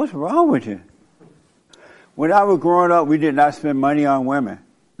 What's wrong with you? When I was growing up, we did not spend money on women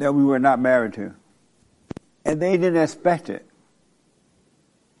that we were not married to. And they didn't expect it.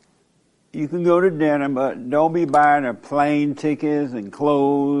 You can go to dinner, but don't be buying her plane tickets and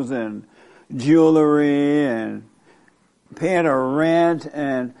clothes and jewelry and paying her rent.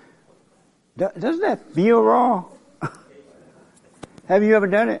 And doesn't that feel wrong? Have you ever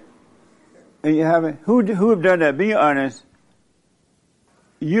done it? And you haven't? Who have done that? Be honest.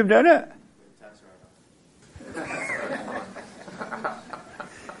 You've done it?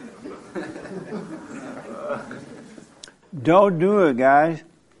 Don't do it, guys.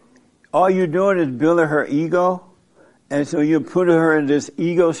 All you're doing is building her ego. And so you put her in this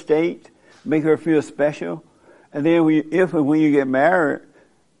ego state, make her feel special. And then if and when you get married,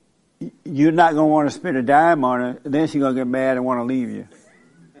 you're not going to want to spend a dime on her. Then she's going to get mad and want to leave you.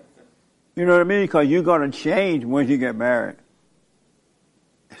 You know what I mean? Because you're going to change once you get married.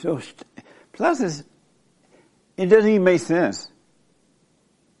 So, plus it doesn't even make sense.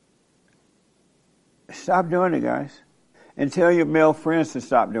 Stop doing it, guys. And tell your male friends to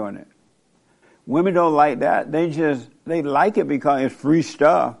stop doing it. Women don't like that. They like it because it's free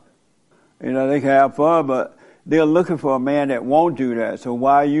stuff. They can have fun, but they're looking for a man that won't do that. So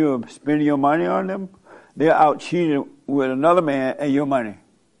while you're spending your money on them, they're out cheating with another man and your money.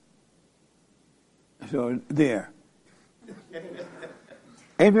 So there.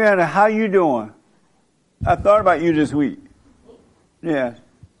 Adriana, how you doing? I thought about you this week. Yes.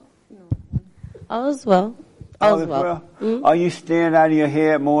 All is well. All is well. Mm-hmm. Are you staying out of your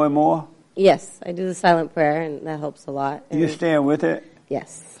head more and more? Yes, I do the silent prayer, and that helps a lot. You're staying with it?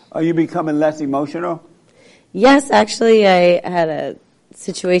 Yes. Are you becoming less emotional? Yes, actually, I had a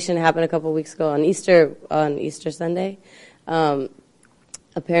situation happen a couple of weeks ago on Easter Sunday.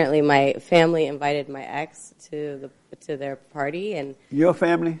 Apparently, my family invited my ex to their party, and your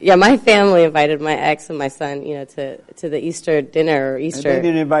family? Yeah, my family invited my ex and my son, to the Easter dinner or Easter. And they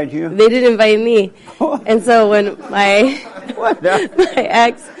didn't invite you? They didn't invite me. And so when my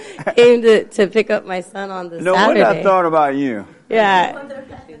ex came to pick up my son on the Saturday. No wonder I thought about you. Yeah.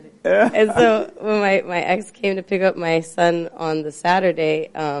 And so when my ex came to pick up my son on the Saturday,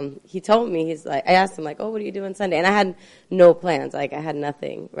 he told me, I asked him, oh, what are you doing Sunday? And I had no plans. I had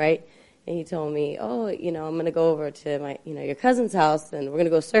nothing, right? And he told me, oh, I'm going to go over to my, your cousin's house, and we're going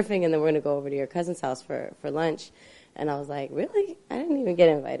to go surfing, and then we're going to go over to your cousin's house for lunch. And I was like, really? I didn't even get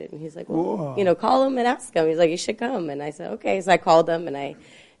invited. And he's like, well, call him and ask him. He's like, you should come. And I said, okay. So I called him, and I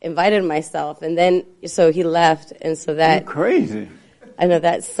invited myself. And then, so he left, and so that... You're crazy. I know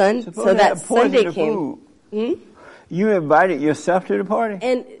that Sunday came. You invited yourself to the party?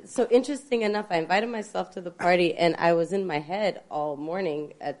 And so interesting enough, I invited myself to the party, and I was in my head all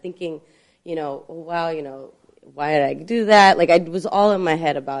morning thinking, wow, why did I do that? I was all in my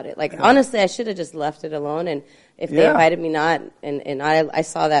head about it. Honestly, I should have just left it alone. And if they invited me not, and I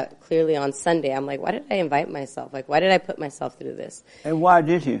saw that clearly on Sunday, I'm like, why did I invite myself? Why did I put myself through this? And why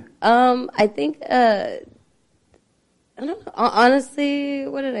did you? I think, I don't know. Honestly,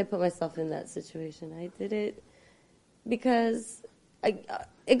 why did I put myself in that situation? I did it because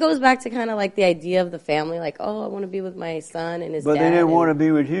it goes back to kind of the idea of the family, I want to be with my son and his dad. But they didn't want to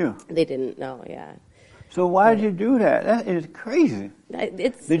be with you. They didn't know, yeah. So why did you do that? That is crazy.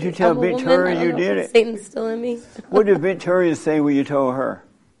 Did you tell Victoria you did it? Satan's still in me. What did Victoria say when you told her?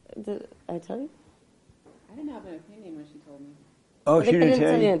 Did I tell you? I didn't have an opinion when she told me. Oh, she didn't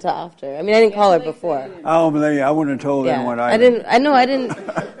tell you? Until after. I mean, I didn't call her before. I don't believe you. I wouldn't have told anyone. I didn't.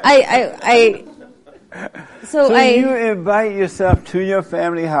 So you invite yourself to your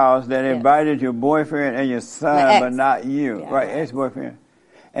family house that invited your boyfriend and your son, but not you, right? Ex-boyfriend.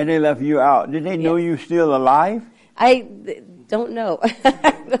 And they left you out. Did they know you still alive? I don't know.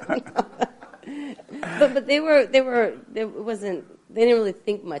 But they didn't really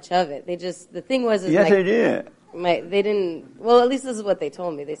think much of it. They just, the thing was, yes, they did. They didn't, well, at least this is what they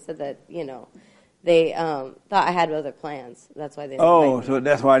told me. They said that, you know, they thought I had other plans. That's why they didn't invite me. So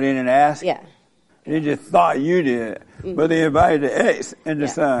that's why they didn't ask? Yeah. They just thought you did. But they invited the ex and the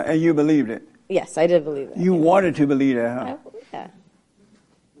son, and you believed it? Yes, I did believe it. You wanted to believe that, huh? Yeah.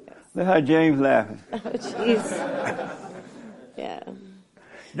 Look how James laughing. Oh, jeez. Yeah.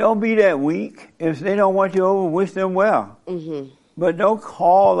 Don't be that weak. If they don't want you over, wish them well. Mm-hmm. But don't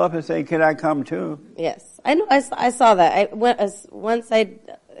call up and say, "Can I come too?" Yes, I know. I saw that. Once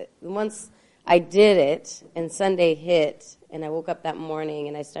I did it, and Sunday hit, and I woke up that morning,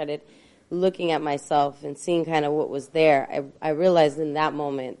 and I started looking at myself and seeing kind of what was there. I realized in that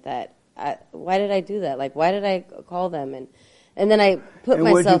moment that why did I do that? Like, why did I call them? And then I put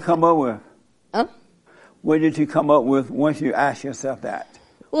myself. What did you come up with? Huh? What did you come up with once you asked yourself that?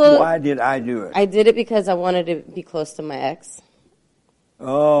 Well, why did I do it? I did it because I wanted to be close to my ex.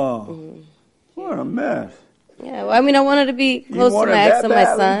 Oh, what a mess. Yeah, well, I mean, I wanted to be close to my ex and my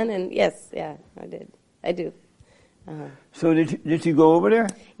son, and yes, yeah, I did. I do. Uh-huh. So did you go over there?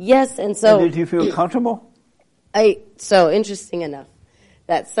 Yes, and so... And did you feel comfortable? So, interesting enough,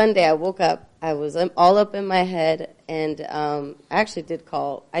 that Sunday I woke up, I was all up in my head, and I actually did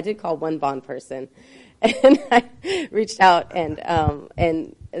call one bond person, and I reached out, and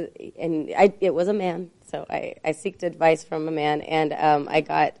it was a man. So I seeked advice from a man, and I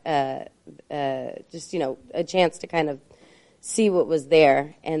got just, you know, a chance to kind of see what was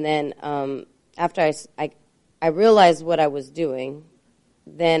there. And then after I realized what I was doing,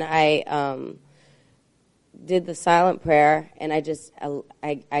 then I did the silent prayer, and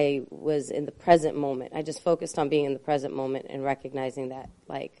I was in the present moment. I just focused on being in the present moment and recognizing that,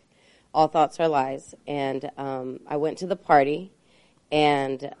 like, all thoughts are lies. And I went to the party.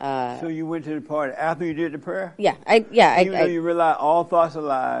 And so you went to the party after you did the prayer? Yeah, Even though you realized all thoughts are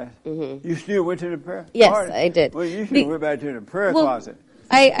lies, you still went to the prayer? Yes, party? I did. Well, you should went back to the prayer closet.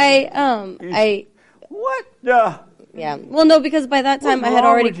 What the? Yeah. Well, no, because by that time I had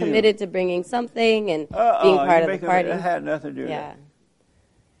already committed to bringing something and being part of the party. That had nothing to do with that.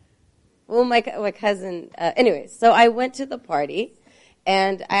 Well, my cousin. Anyways, so I went to the party,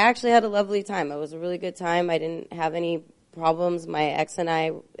 and I actually had a lovely time. It was a really good time. I didn't have any problems. My ex and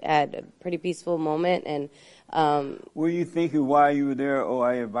I had a pretty peaceful moment, and were you thinking while you were there, oh,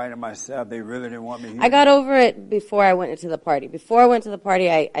 I invited myself, they really didn't want me here? I got over it before I went into the party. Before I went to the party,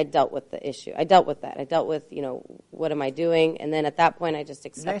 I dealt with the issue. I dealt with that. I dealt with, you know, what am I doing? And then at that point, I just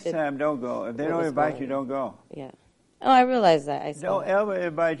accepted. Next time, don't go. If they don't invite you, don't go. Yeah. Oh, I realize that. Don't ever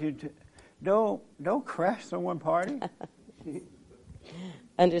invite you to. Don't crash someone's party.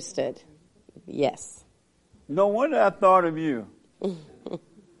 Understood. Yes. No wonder I thought of you.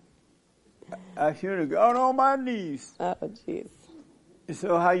 I should have gone on my knees. Oh, jeez.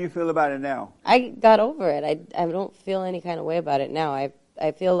 So how you feel about it now? I got over it. I don't feel any kind of way about it now.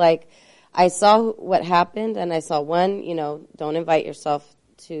 I feel like I saw what happened, and I saw, one, you know, don't invite yourself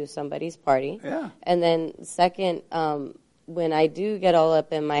to somebody's party. Yeah. And then second, when I do get all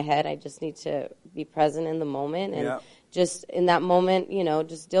up in my head, I just need to be present in the moment and just in that moment, you know,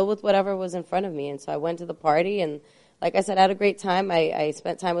 just deal with whatever was in front of me. And so I went to the party, and like I said, I had a great time. I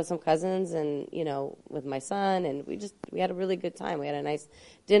spent time with some cousins and, you know, with my son, and we had a really good time. We had a nice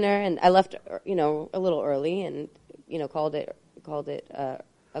dinner, and I left, you know, a little early, and, you know,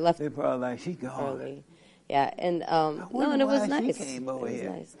 I left. They probably like, she gone. Early. Yeah, and no, and it was nice. She came over here.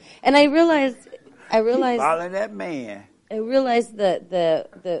 Nice. And I realized following that man. I realized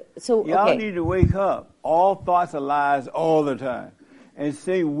so y'all okay. need to wake up. All thoughts are lies all the time, and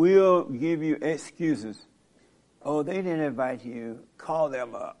say we'll give you excuses. Oh, they didn't invite you. Call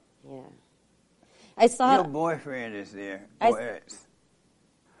them up. Yeah, I saw your boyfriend is there. Or ex.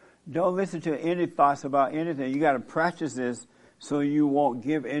 Don't listen to any thoughts about anything. You got to practice this so you won't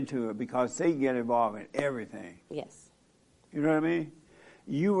give into it, because they get involved in everything. Yes. You know what I mean?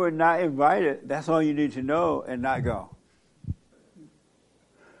 You were not invited. That's all you need to know, and not go.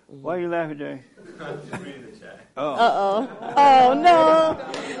 Why are you laughing, Jay? I'm just reading the chat. Oh. Oh, no.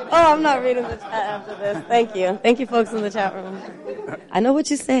 Oh, I'm not reading the chat after this. Thank you. Thank you, folks in the chat room. I know what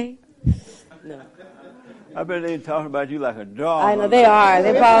you say. No. I bet they're talking about you like a dog. I know they are.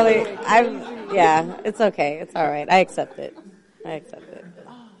 They probably. Yeah, it's okay. It's all right. I accept it. All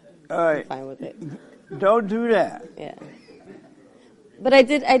right. I'm fine with it. Don't do that. Yeah. But I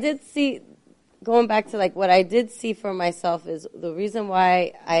did see going back to like what I did see for myself is the reason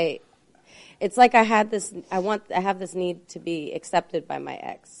why it's like I have this need to be accepted by my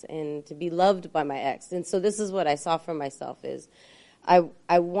ex and to be loved by my ex. And so this is what I saw for myself is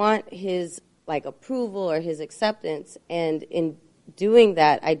I want his like approval or his acceptance, and in doing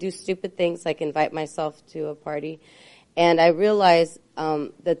that I do stupid things like invite myself to a party, and I realize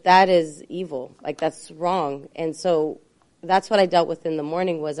that is evil, like that's wrong. And so that's what I dealt with in the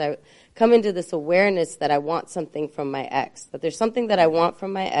morning was I come into this awareness that I want something from my ex, that there's something that I want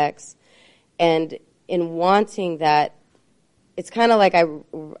from my ex. And in wanting that, it's kind of like I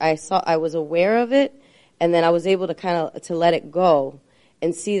was aware of it, and then I was able to let it go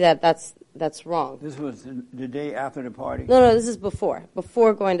and see that that's wrong. This was the day after the party? No, this is before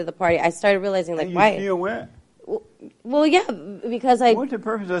going to the party. I started realizing like, and why? You still went? Well, yeah, because What's the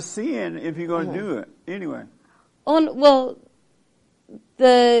purpose of seeing if you're going to do it anyway? Oh, well,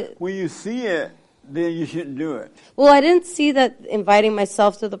 when you see it, then you shouldn't do it. Well, I didn't see that inviting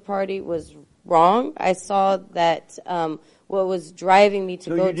myself to the party was wrong. I saw that what was driving me to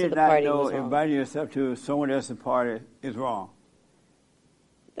go to the party was wrong. So you did not know inviting yourself to someone else's party is wrong?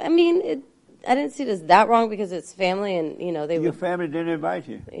 I mean, I didn't see it as that wrong because it's family and, Your family didn't invite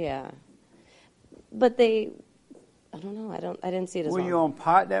you? Yeah. But I don't know, I didn't see it as wrong. Were you on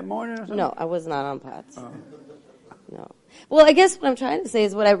pot that morning or something? No, I was not on pot. Oh. No. Well, I guess what I'm trying to say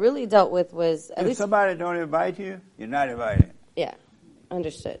is what I really dealt with was if somebody don't invite you, you're not invited. Yeah,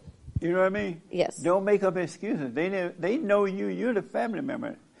 understood. You know what I mean? Yes. Don't make up excuses. They know you. You're the family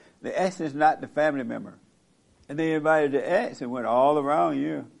member. The ex is not the family member. And they invited the ex and went all around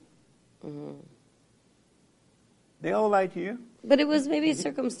you. Mm-hmm. They all liked you. But it was maybe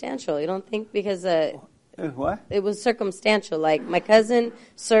circumstantial. You don't think because what? It was circumstantial. Like my cousin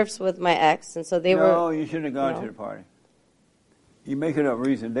surfs with my ex, and so they were. No, you shouldn't have gone to the party. You make it up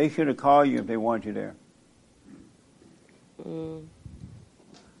reason. They should have called you if they want you there. Mm.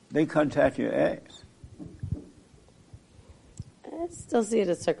 They contact your ex. I still see it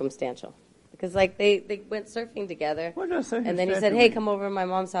as circumstantial. Because, like, they went surfing together. What does circumstantial And then he said, hey, come over to my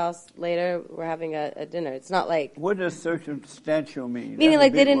mom's house later. We're having a dinner. It's not like... What does circumstantial mean? Meaning,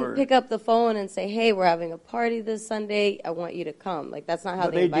 like, they didn't pick up the phone and say, hey, we're having a party this Sunday. I want you to come. Like, that's not how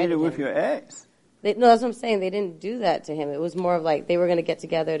they invited him. They did it with your ex. No, that's what I'm saying. They didn't do that to him. It was more of like they were going to get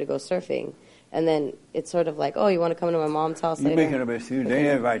together to go surfing. And then it's sort of like, oh, you want to come to my mom's house later? You're making a excuse. They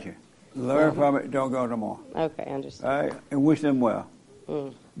didn't invite you. Learn from it. Don't go no more. Okay, I understand. All right? And wish them well.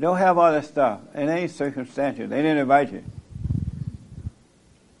 Mm. Don't have all that stuff. It ain't circumstantial. They didn't invite you.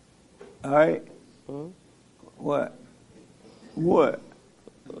 All right? Mm. What?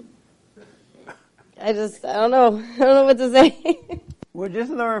 I don't know. I don't know what to say. Well,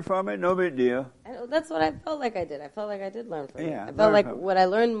 just learn from it. No big deal. That's what I felt like I did. I felt like I did learn from it. Yeah, I felt like what I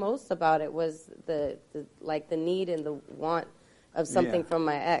learned most about it was the need and the want of something from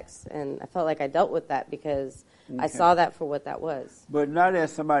my ex, and I felt like I dealt with that because I saw that for what that was. But not at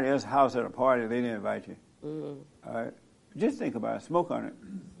somebody else's house at a party. They didn't invite you. Mm-hmm. All right, just think about it. Smoke on it.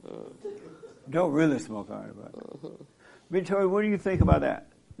 Don't really smoke on it, but Victoria, what do you think about that?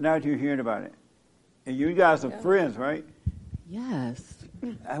 Now that you're hearing about it, and you guys are friends, right? Yes.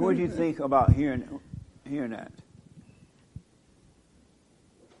 What do you think about hearing that?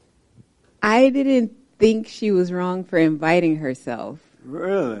 I didn't think she was wrong for inviting herself.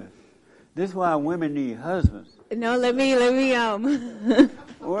 Really? This is why women need husbands. No, let me.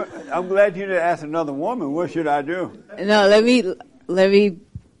 Well, I'm glad you didn't ask another woman. What should I do? No, let me.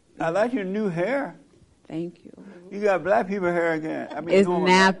 I like your new hair. Thank you. You got black people hair again. I mean, it's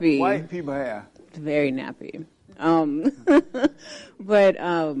nappy. White people hair. It's very nappy. But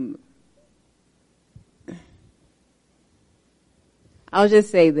I'll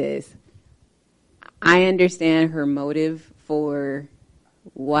just say this. I understand her motive for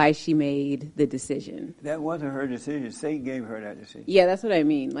why she made the decision. That wasn't her decision. Satan gave her that decision. Yeah, that's what I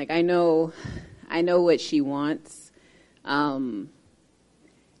mean. Like, I know what she wants. Even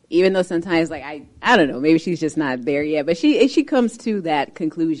though sometimes, like, I don't know, maybe she's just not there yet. But she comes to that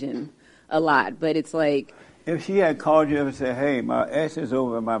conclusion a lot. But it's like... If she had called you and said, hey, my ex is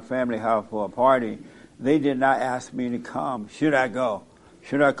over at my family house for a party, they did not ask me to come. Should I go?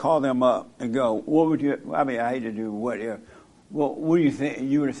 Should I call them up and go? What would you, I mean, I hate to do what if. Well, what do you think?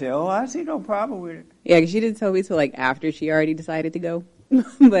 You would have said, oh, I see no problem with it. Yeah, because she didn't tell me till like after she already decided to go.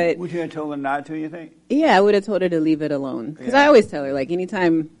 But would you have told her not to, you think? Yeah, I would have told her to leave it alone. Because I always tell her, like,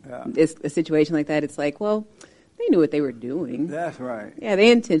 anytime it's a situation like that, it's like, well, they knew what they were doing. That's right. Yeah, they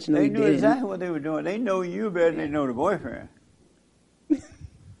intentionally did. They knew exactly what they were doing. They know you better than they know the boyfriend.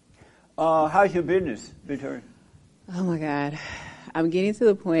 How's your business, Victoria? Oh, my God. I'm getting to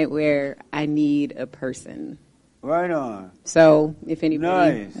the point where I need a person. Right on. So if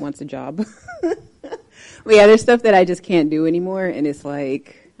anybody Nice. wants a job. But yeah, there's stuff that I just can't do anymore, and it's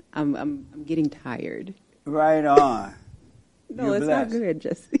like I'm getting tired. Right on. No, You're it's blessed. not good,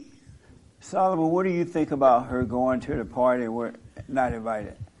 Jesse. Solomon, what do you think about her going to the party and we're not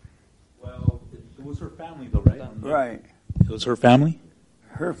invited? Well, it was her family, though, right? Right. It was her family.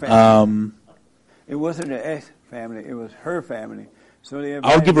 Her family. It wasn't the ex family. It was her family. So they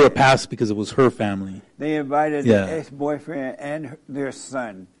invited, I'll give her a pass because it was her family. They invited Yeah. the ex-boyfriend and their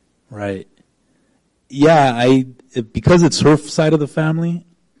son. Right. Yeah, because it's her side of the family,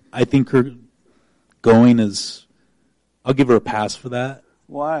 I think her going is, I'll give her a pass for that.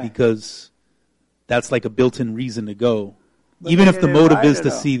 Why? Because that's like a built-in reason to go. But Even they if the didn't motive invite is her, to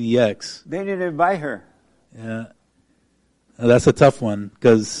though. see the ex. They didn't invite her. Yeah. That's a tough one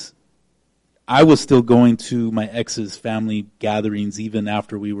because I was still going to my ex's family gatherings even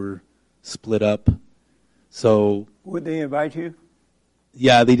after we were split up. So Would they invite you?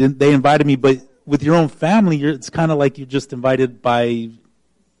 yeah, they didn't. They invited me, but with your own family, it's kind of like you're just invited by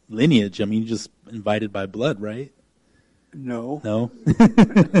lineage. I mean, you're just invited by blood, right? No. No.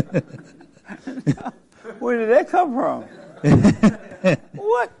 Where did that come from?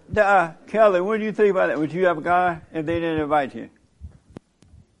 What? Kelly, what do you think about that? Would you have a guy if they didn't invite you?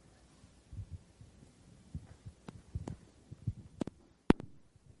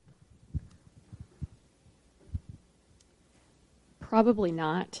 Probably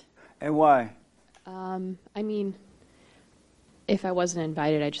not. And why? I mean, if I wasn't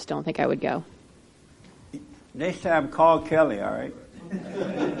invited, I just don't think I would go. Next time, call Kelly, all right?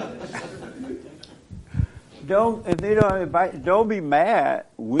 If they don't invite, don't be mad.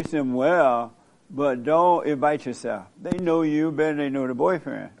 Wish them well, but don't invite yourself. They know you better than they know the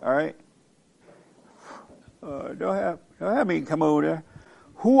boyfriend, all right? Don't have me come over there.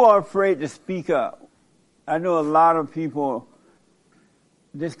 Who are afraid to speak up? I know a lot of people.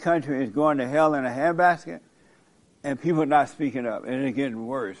 This country is going to hell in a handbasket, and people are not speaking up, and it's getting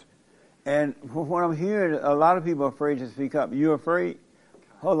worse. And from what I'm hearing, a lot of people are afraid to speak up. You afraid?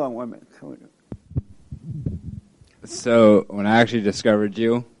 Hold on 1 minute. So when I actually discovered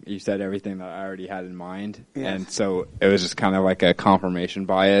you, you said everything that I already had in mind. Yes. And so it was just kind of like a confirmation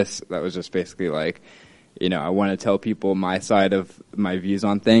bias that was just basically like, I want to tell people my side of my views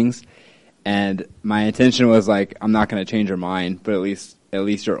on things. And my intention was like, I'm not going to change your mind, but at least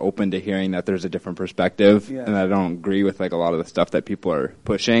you're open to hearing that there's a different perspective. Yes. And I don't agree with like a lot of the stuff that people are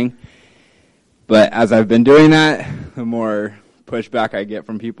pushing. But as I've been doing that, the more pushback I get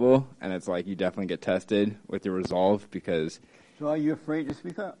from people, and it's like you definitely get tested with your resolve because So are you afraid to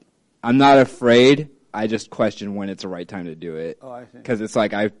speak up? I'm not afraid. I just question when it's the right time to do it. Oh, I see. Because it's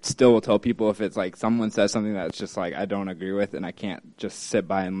like I still will tell people if it's like someone says something that's just like I don't agree with and I can't just sit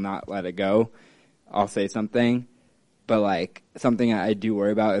by and not let it go, I'll say something. But like something I do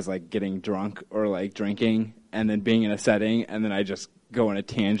worry about is like getting drunk or like drinking and then being in a setting and then I just go on a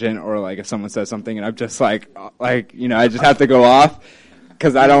tangent or like if someone says something and I'm just like I just have to go off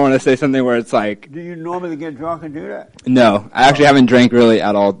because I don't want to say something where it's like. Do you normally get drunk and do that? No, I actually haven't drank really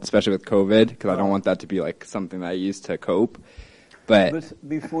at all, especially with COVID, because I don't want that to be like something that I use to cope. But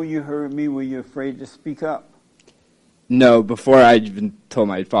before you heard me, were you afraid to speak up? no, before I even told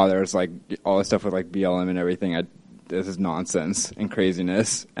my father, it was like all this stuff with like BLM and everything. This is nonsense and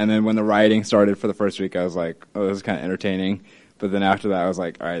craziness. And then when the rioting started for the first week, I was like, oh, this is kind of entertaining. But then after that, I was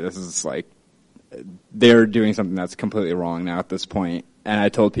like, all right, this is like they're doing something that's completely wrong now at this point. And I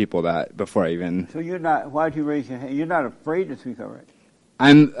told people that before I even. So you're not. Why'd you raise your hand? You're not afraid to speak up, right?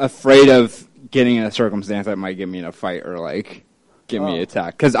 I'm afraid of getting in a circumstance that might get me in a fight or like get me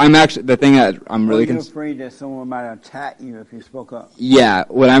attacked. Because I'm actually the thing that I'm really afraid that someone might attack you if you spoke up. Yeah,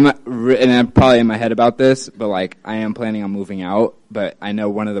 what and I'm probably in my head about this, but like I am planning on moving out. But I know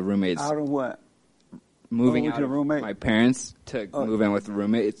one of the roommates Out of what? moving with out your of roommate? my parents to move in with the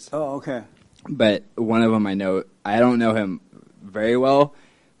roommates. Oh, okay. But one of them I don't know him very well,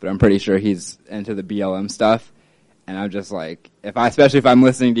 but I'm pretty sure he's into the BLM stuff. And I'm just like, especially if I'm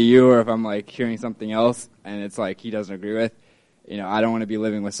listening to you or if I'm like hearing something else and it's like he doesn't agree with, I don't want to be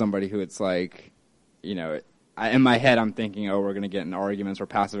living with somebody who it's like, in my head I'm thinking, oh, we're going to get into arguments or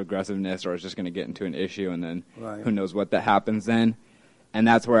passive aggressiveness or it's just going to get into an issue and then who knows what that happens then. And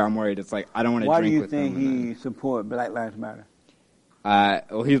that's where I'm worried. It's like, I don't want to drink with him. Why do you think he support Black Lives Matter?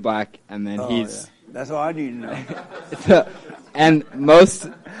 Well, he's black, and then he's... Yeah. That's all I need to know. And most...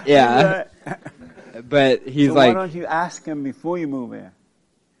 Yeah. But he's so like... why don't you ask him before you move in?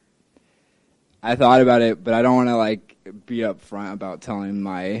 I thought about it, but I don't want to, like, be upfront about telling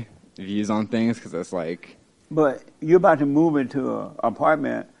my views on things, because it's like... But you're about to move into an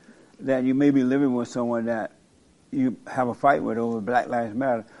apartment that you may be living with someone that you have a fight with over Black Lives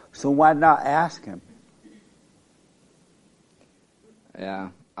Matter. So why not ask him? Yeah,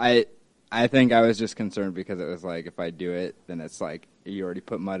 I think I was just concerned because it was like if I do it, then it's like you already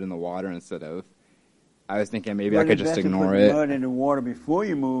put mud in the water instead of. I was thinking maybe I could just ignore it. Put mud in the water before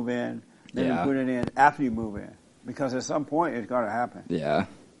you move in, then you put it in after you move in, because at some point it's going to happen. Yeah.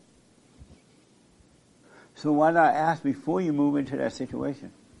 So why not ask before you move into that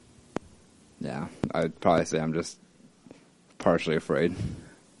situation? Yeah, I'd probably say I'm just partially afraid.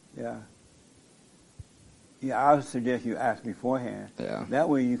 Yeah. Yeah, I would suggest you ask beforehand. Yeah. That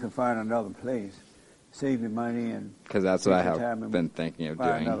way you can find another place, save your money, and because that's what I have been thinking of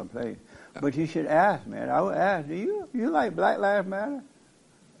find doing. Another place. Yeah. But you should ask, man. I would ask. Do you like Black Lives Matter?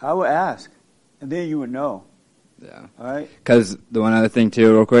 I would ask, and then you would know. Yeah. All right. Because the one other thing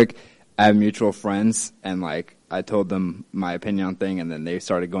too, real quick, I have mutual friends, and like I told them my opinion on thing, and then they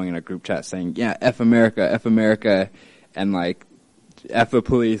started going in a group chat saying, "Yeah, F America," and like. F the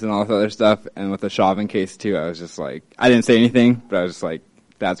police and all this other stuff, and with the Chauvin case too, I was just like, I didn't say anything, but I was just like,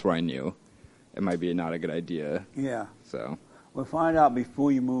 that's where I knew it might be not a good idea. Yeah. So. Well, find out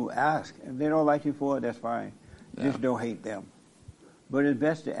before you move. Ask. If they don't like you for it, that's fine. Yeah. Just don't hate them. But it's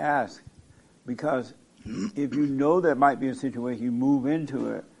best to ask, because if you know there might be a situation, you move into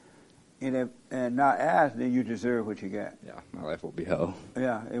it, and not ask, then you deserve what you get. Yeah, my life will be hell.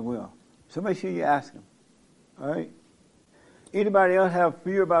 Yeah, it will. So make sure you ask them. All right. Anybody else have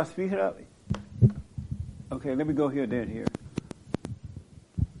fear about speaking up? Okay, let me go here, then here.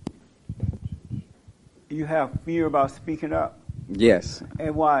 You have fear about speaking up? Yes.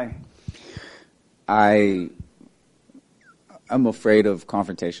 And why? I'm afraid of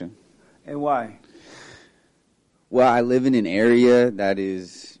confrontation. And why? Well, I live in an area that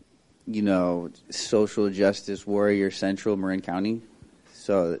is, social justice warrior central, Marin County.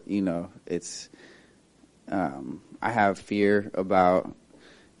 So, it's... I have fear about,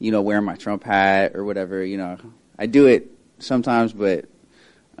 wearing my Trump hat or whatever. I do it sometimes, but,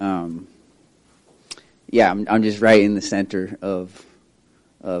 I'm just right in the center of,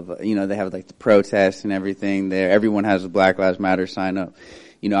 they have like the protests and everything there. Everyone has a Black Lives Matter sign up.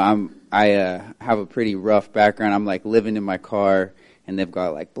 I have a pretty rough background. I'm like living in my car, and they've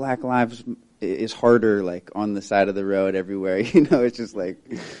got like Black Lives is harder, like on the side of the road everywhere. It's just like.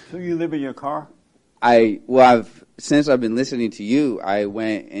 So you live in your car? Since I've been listening to you, I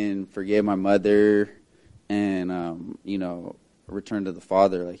went and forgave my mother and, returned to the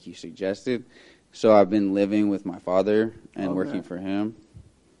Father like you suggested. So I've been living with my father and working for him.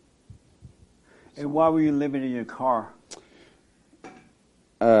 And why were you living in your car?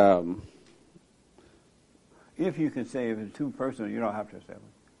 If you can say, if it's too personal, you don't have to say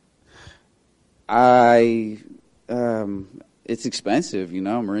it. It's expensive,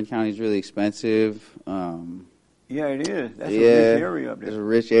 Marin County is really expensive. Yeah, it is. That's a rich area up there. It's a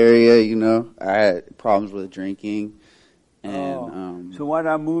rich area, I had problems with drinking. And so why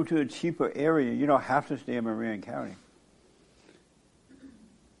not move to a cheaper area? You don't have to stay in Marin County.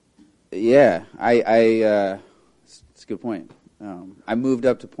 Yeah, it's a good point. I moved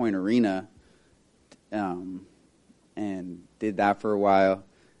up to Point Arena, and did that for a while,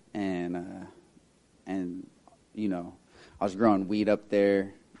 and I was growing weed up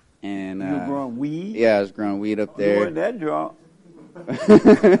there, and you were growing weed? Yeah, I was growing weed up there. You weren't that drunk.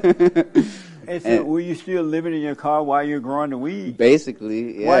 And so, were you still living in your car while you're growing the weed?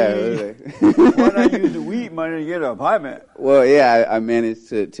 Basically, yeah. Why not use the weed money to get an apartment? Well, yeah, I managed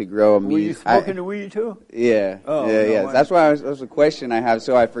to grow a weed. Were you smoking the weed too? Yeah. Oh, yeah. No, that's why that was a question I have.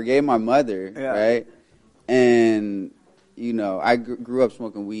 So I forgave my mother, right? And I grew up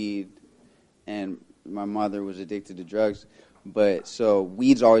smoking weed, and my mother was addicted to drugs. But so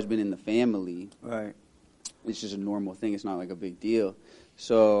weed's always been in the family. Right. It's just a normal thing. It's not like a big deal.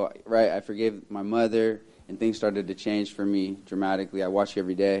 So, I forgave my mother, and things started to change for me dramatically. I watch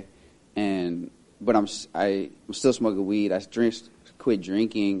every day, but I'm still smoking weed. I quit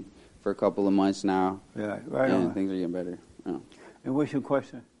drinking for a couple of months now. Yeah, right and on. Things are getting better. Oh. And what's your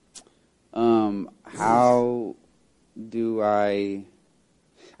question? How do I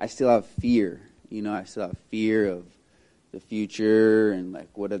still have fear. I still have fear of the future and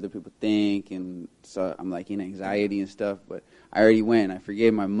like what other people think, and so I'm like in anxiety and stuff. But I already went. I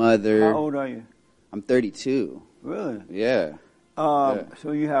forgave my mother. How old are you? I'm 32. Really? Yeah.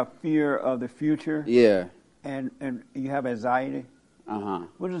 So you have fear of the future? Yeah. And you have anxiety? Uh-huh.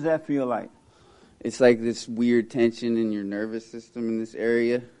 What does that feel like? It's like this weird tension in your nervous system in this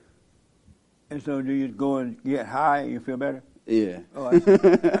area. And so do you go and get high and you feel better? Yeah. Oh, I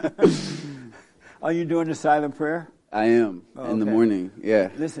see. Are you doing the silent prayer? I am in the Okay. morning. Yeah.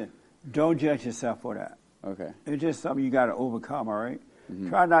 Listen, don't judge yourself for that. Okay. It's just something you got to overcome, all right? Mhm.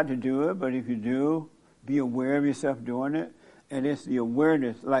 Try not to do it, but if you do, be aware of yourself doing it. And it's the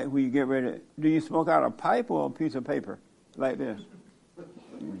awareness, like when you get ready. Do you smoke out a pipe or a piece of paper? Like this?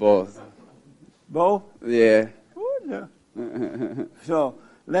 Both. Both? Yeah. Ooh, no. So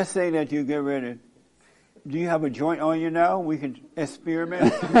let's say that you get ready. Do you have a joint on you now? We can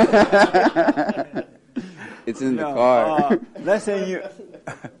experiment. It's in the No, car. let's say you're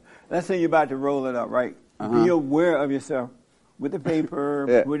about to roll it up, right? Uh-huh. Be aware of yourself with the paper.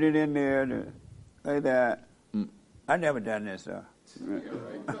 Yeah. Put it in there, like that. I never done this, though.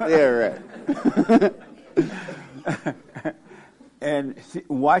 Yeah, right. And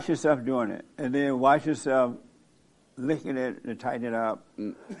watch yourself doing it, and then watch yourself licking it to tighten it up,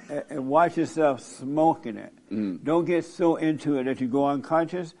 and watch yourself smoking it. Don't get so into it that you go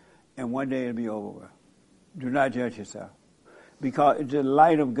unconscious, and one day it'll be over with. Do not judge yourself, because the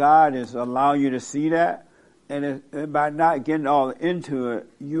light of God is allowing you to see that, and by not getting all into it,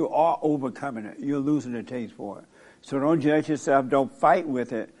 you are overcoming it. You're losing the taste for it. So don't judge yourself. Don't fight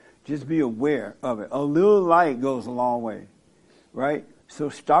with it. Just be aware of it. A little light goes a long way, right? So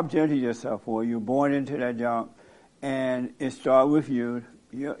stop judging yourself for it. You're born into that junk, and it starts with you.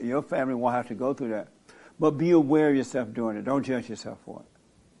 Your family won't have to go through that. But be aware of yourself doing it. Don't judge yourself for it.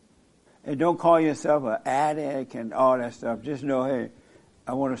 And don't call yourself an addict and all that stuff. Just know, hey,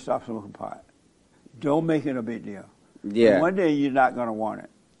 I want to stop smoking pot. Don't make it a big deal. Yeah. And one day you're not going to want it.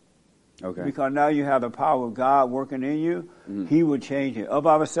 Okay. Because now you have the power of God working in you. He will change it. Of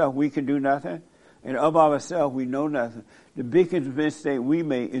ourselves, we can do nothing. And of ourselves, we know nothing. The biggest mistake we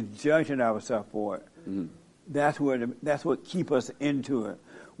make is judging ourselves for it. That's what keeps us into it.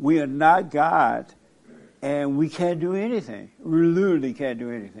 We are not God, and we can't do anything. We literally can't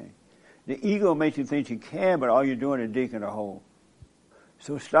do anything. The ego makes you think you can, but all you're doing is digging a hole.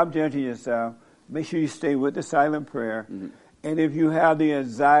 So stop judging yourself. Make sure you stay with the silent prayer. And if you have the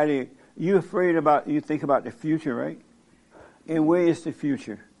anxiety, you think about the future, right? And where is the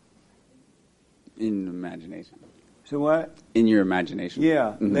future? In imagination. So what? In your imagination.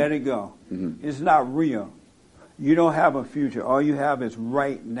 Yeah, let it go. It's not real. You don't have a future. All you have is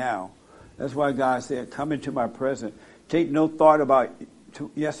right now. That's why God said, come into my present. Take no thought about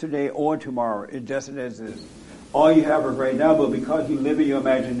yesterday or tomorrow. It doesn't exist. All you have is right now, but because you live in your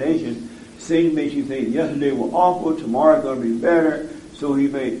imagination, Satan makes you think yesterday was awful, tomorrow's going to be better. So he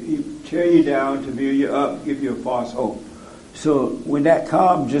tear you down to build you up, give you a false hope. So when that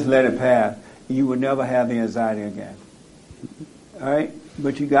comes, just let it pass. You will never have the anxiety again. All right?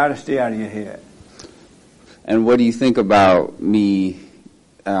 But you got to stay out of your head. And what do you think about me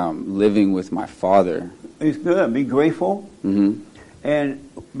living with my father? It's good. Be grateful. And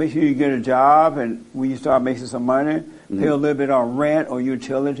make sure you get a job, and when you start making some money, pay a little bit on rent or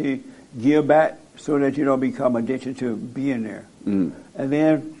utility, give back so that you don't become addicted to being there. And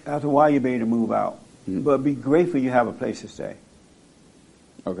then after a while, you'll be able to move out. But be grateful you have a place to stay.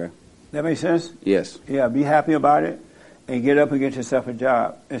 Okay. That make sense? Yes. Yeah, be happy about it, and get up and get yourself a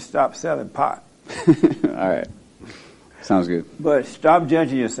job, and stop selling pot. All right. Sounds good. But stop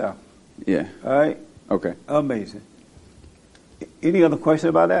judging yourself. Yeah. All right? Okay. Amazing. Any other question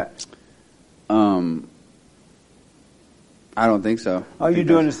about that? I don't think so. Are you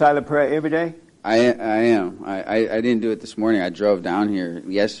doing the silent prayer every day? I am. I didn't do it this morning. I drove down here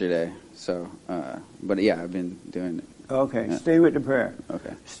yesterday. So, but yeah, I've been doing it. Okay. Yeah. Stay with the prayer.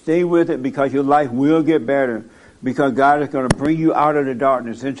 Okay. Stay with it, because your life will get better, because God is going to bring you out of the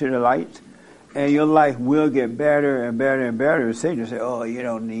darkness into the light, and your life will get better and better and better. Satan will say, oh, you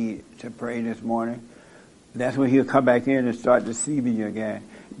don't need to pray this morning. That's when he'll come back in and start deceiving you again.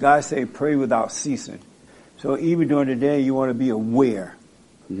 God say pray without ceasing. So even during the day, you want to be aware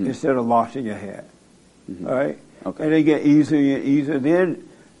instead of lost in your head. All right? Okay. And they get easier and easier. Then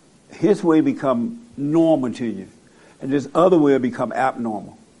his way become normal to you. And this other way will become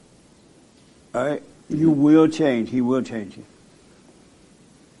abnormal. All right? You will change. He will change you.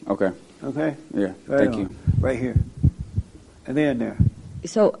 Okay. Okay? Yeah. Right Thank on. you. Right here. And then there.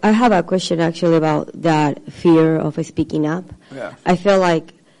 So I have a question actually about that fear of speaking up. Yeah. I feel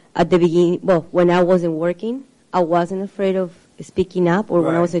like at the beginning, when I wasn't working, I wasn't afraid of speaking up, or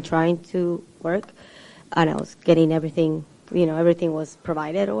when I Right. wasn't trying to work and I was getting everything, everything was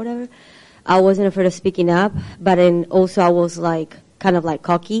provided or whatever. I wasn't afraid of speaking up, but then also I was kind of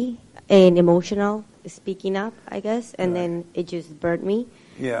cocky and emotional speaking up, I guess, and then it just burnt me.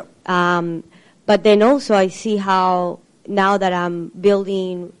 Yeah. But then also I see how now that I'm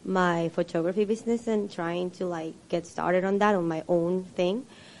building my photography business and trying to get started on that, on my own thing,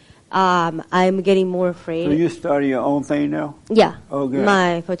 I'm getting more afraid. So you started your own thing now? Yeah. Oh, good.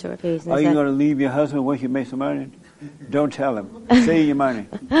 My photography business. Are you going to leave your husband once you make some money? Don't tell him. Save your money.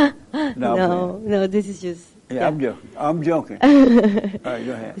 No, this is just... Yeah, I'm joking. All right,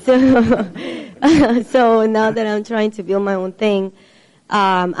 go ahead. So now that I'm trying to build my own thing,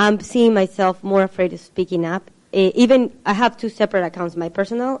 I'm seeing myself more afraid of speaking up. Even I have 2 separate accounts, my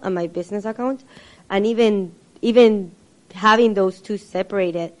personal and my business account, and even having those 2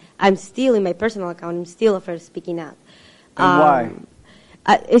 separated, I'm still in my personal account. I'm still afraid of speaking up. And why?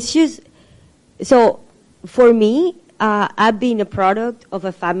 It's just so for me. I've been a product of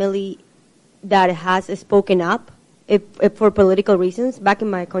a family that has spoken up if for political reasons. Back in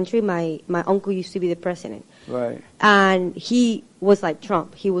my country, my uncle used to be the president. Right. And he was like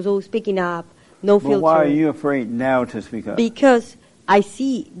Trump. He was always speaking up, no filter. But why are you afraid now to speak up? Because I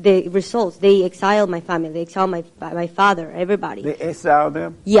see the results. They exiled my family. They exiled my father, everybody. They exiled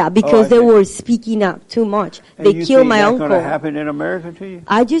them? Yeah, because they were speaking up too much. And they killed my uncle. Is that going to happen in America to you?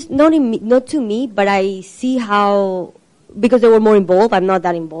 I just, not to me, but I see how, because they were more involved. I'm not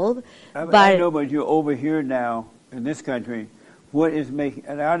that involved. I know, but you're over here now in this country. What is making,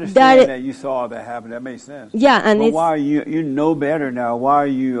 and I understand that you saw that happen. That makes sense. Yeah, and but why are you know better now? Why are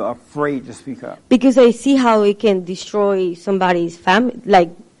you afraid to speak up? Because I see how it can destroy somebody's family,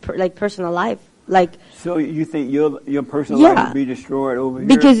 like personal life. Like, so you think your personal life will be destroyed over here?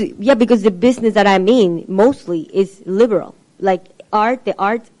 Because the business that I'm in mostly is liberal. Like the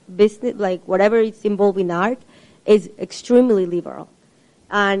art business, like whatever is involved in art, is extremely liberal.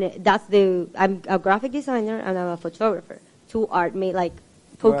 And I'm a graphic designer and I'm a photographer. 2 art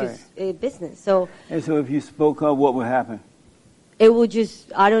focus business. So if you spoke up, what would happen? It would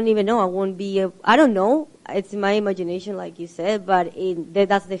just, I don't even know. I won't be, I don't know. It's my imagination, like you said, but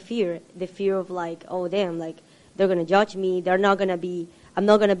that's the fear of like, oh damn, like they're going to judge me. I'm not going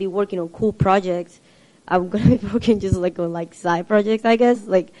to be working on cool projects. I'm going to be working just like on like side projects, I guess,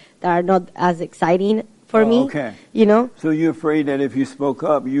 like that are not as exciting for me. Okay. You know? So you're afraid that if you spoke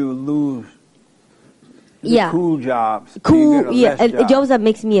up, you would lose cool jobs. Jobs that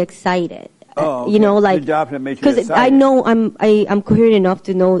makes me excited. Okay. You know, like the job that makes you excited. Because I know I'm coherent enough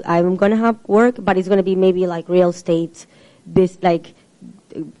to know I'm gonna have work, but it's gonna be maybe like real estate, like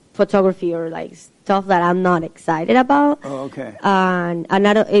photography or like stuff that I'm not excited about. Oh, okay. And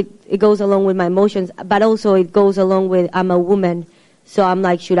it goes along with my emotions, but also it goes along with I'm a woman, so I'm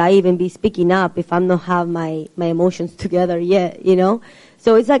like, should I even be speaking up if I'm not have my emotions together yet? You know.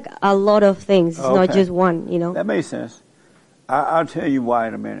 So it's like a lot of things. It's not just one, you know. That makes sense. I'll tell you why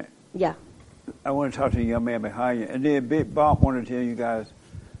in a minute. Yeah. I want to talk to the young man behind you. And then Big Bob want to tell you guys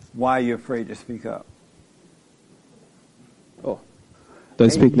why you're afraid to speak up. Oh. Do I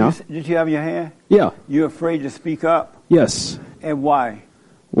speak now? Did you have your hand? Yeah. You're afraid to speak up? Yes. And why?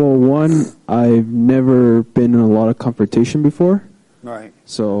 Well, one, I've never been in a lot of confrontation before. Right.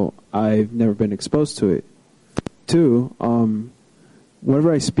 So I've never been exposed to it. 2,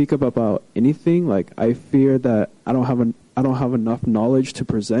 whenever I speak up about anything, like I fear that I don't have enough knowledge to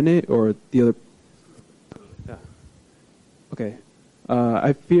present it, or the other. Yeah. Okay.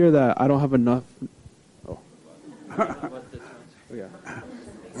 I fear that I don't have enough. Oh. Yeah.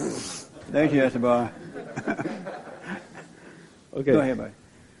 Thank you, Esteban. Okay. Go ahead, buddy.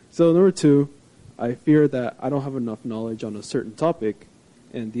 So number 2, I fear that I don't have enough knowledge on a certain topic,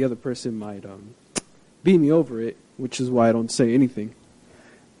 and the other person might beat me over it, which is why I don't say anything.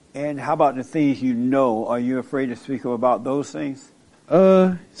 And how about the things you know? Are you afraid to speak up about those things?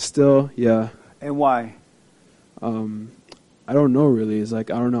 Still, yeah. And why? I don't know really. It's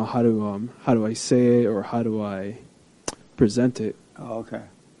like I don't know how do I say it or how do I present it. Oh, okay.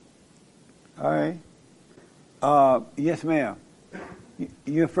 All right. Yes, ma'am.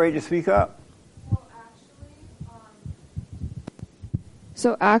 You afraid to speak up?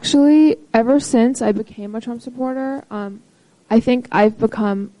 So actually, ever since I became a Trump supporter, I think I've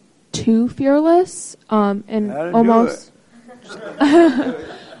become too fearless, and almost.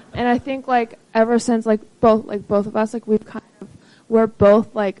 And I think like ever since both of us, like we're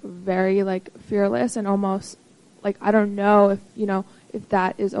both like very like fearless and almost like I don't know if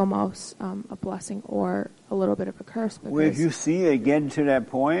that is almost a blessing or a little bit of a curse. Well, if you see it getting to that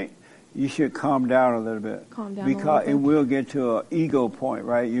point, you should calm down a little bit. Calm down because it will get to an ego point,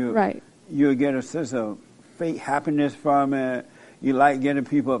 right? You'll get a sense of fake happiness from it. You like getting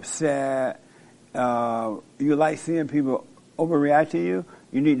people upset. You like seeing people overreact to you.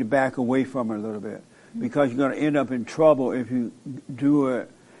 You need to back away from it a little bit because you're going to end up in trouble if you do it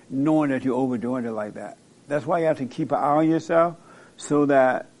knowing that you're overdoing it like that. That's why you have to keep an eye on yourself so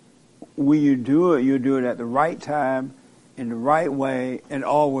that when you do it at the right time in the right way, and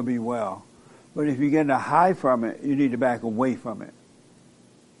all will be well. But if you're getting a high from it, you need to back away from it.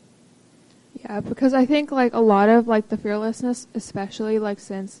 Yeah, because I think like a lot of like the fearlessness, especially like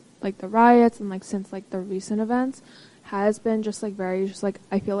since like the riots and like since like the recent events, has been just like very just like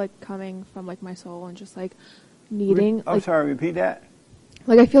I feel like coming from like my soul and just like needing. I'm sorry, repeat that.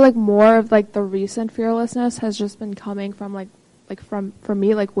 Like I feel like more of like the recent fearlessness has just been coming from like from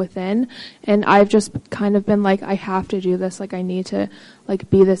me like within, and I've just kind of been like I have to do this, like I need to like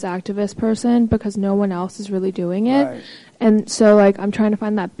be this activist person because no one else is really doing it. Right. And so like I'm trying to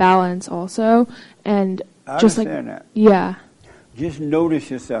find that balance also, and I just like understand that. yeah. Just notice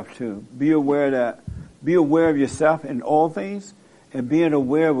yourself too. Be aware of yourself in all things, and being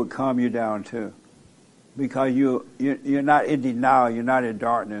aware will calm you down too. Because you're not in denial, you're not in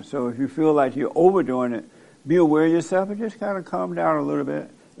darkness. So if you feel like you're overdoing it, be aware of yourself and just kind of calm down a little bit.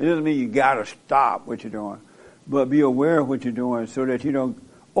 It doesn't mean you gotta stop what you're doing, but be aware of what you're doing so that you don't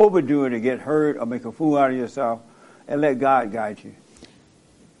overdo it and get hurt or make a fool out of yourself, and let God guide you.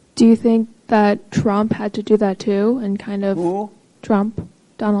 Do you think that Trump had to do that too, and kind of Who?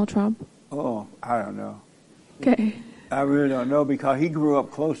 Donald Trump? Oh, I don't know. Okay. I really don't know because he grew up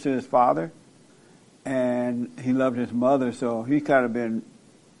close to his father, and he loved his mother, so he's kind of been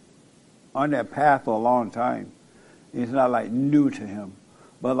on that path for a long time. It's not like new to him.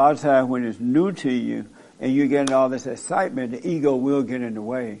 But a lot of times when it's new to you and you're getting all this excitement, the ego will get in the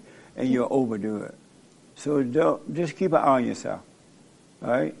way and you'll overdo it. So just keep an eye on yourself. All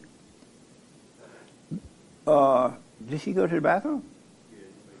right? Did she go to the bathroom?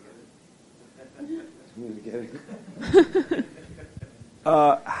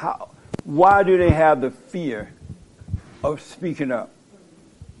 Why do they have the fear of speaking up?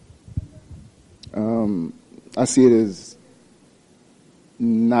 I see it as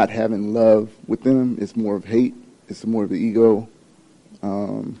not having love within them. It's more of hate. It's more of the ego.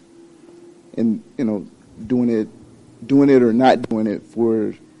 And, you know, doing it or not doing it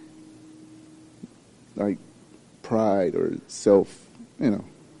for, like, pride or self, you know,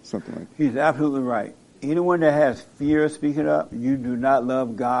 something like that. He's absolutely right. Anyone that has fear of speaking up, you do not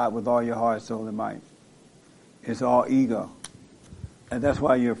love God with all your heart, soul, and might. It's all ego. And that's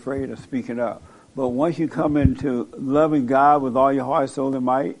why you're afraid of speaking up. But once you come into loving God with all your heart, soul, and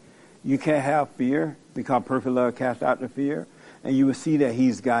might, you can't have fear, because perfect love casts out the fear, and you will see that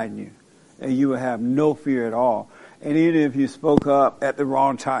He's guiding you. And you will have no fear at all. And even if you spoke up at the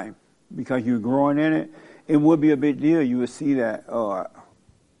wrong time, because you're growing in it, it would be a big deal. You would see that, oh,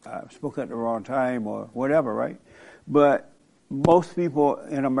 I spoke at the wrong time or whatever, right? But most people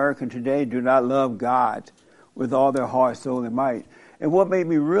in America today do not love God with all their heart, soul, and might. And what made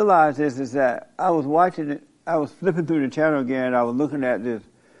me realize this is that I was watching it, I was flipping through the channel again, I was looking at this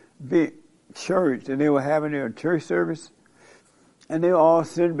big church, and they were having their church service, and they were all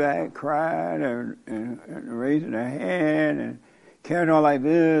sitting back crying and raising their hand and carrying on like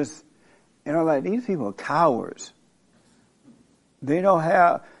this. And I'm like, these people are cowards. They don't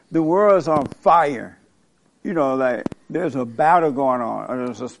have, the world's on fire. You know, like there's a battle going on, or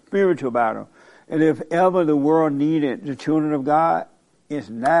there's a spiritual battle. And if ever the world needed the children of God, it's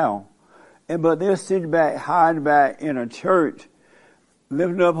now. But they're sitting back, hiding back in a church,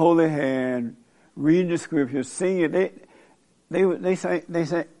 lifting up holy hand, reading the scriptures, singing.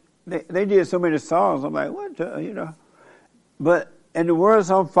 They did so many songs. I'm like, what the, you know? And the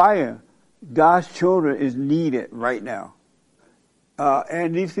world's on fire. God's children is needed right now.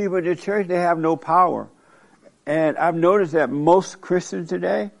 And these people in the church, they have no power. And I've noticed that most Christians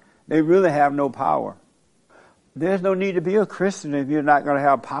today, they really have no power. There's no need to be a Christian if you're not going to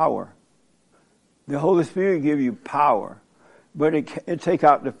have power. The Holy Spirit give you power. But it take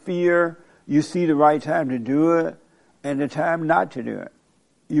out the fear. You see the right time to do it and the time not to do it.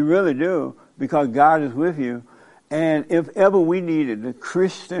 You really do, because God is with you. And if ever we needed the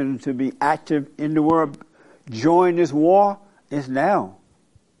Christian to be active in the world, join this war, it's now.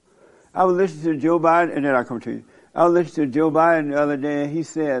 I was listening to Joe Biden, and then I'll come to you. I was listening to Joe Biden the other day, and he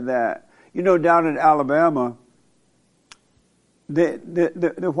said that, you know, down in Alabama,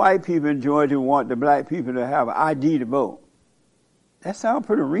 the white people in Georgia want the black people to have an ID to vote. That sounds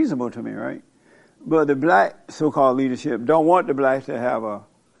pretty reasonable to me, right? But the black so-called leadership don't want the blacks to have a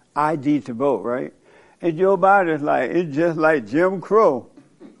ID to vote, right? And Joe Biden is like, it's just like Jim Crow.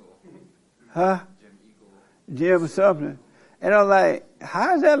 Huh? Jim something. And I'm like,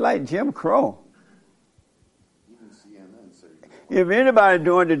 how is that like Jim Crow? If anybody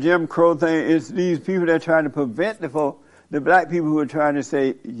doing the Jim Crow thing, it's these people that are trying to prevent the black people who are trying to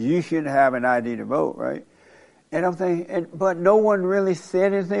say, you shouldn't have an ID to vote, right? And I'm thinking, but no one really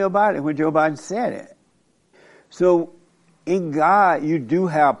said anything about it when Joe Biden said it. So in God, you do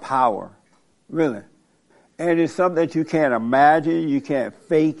have power, really. And it's something that you can't imagine, you can't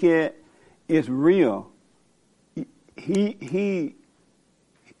fake it. It's real. He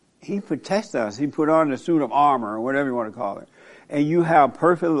protects us. He put on the suit of armor, or whatever you want to call it. And you have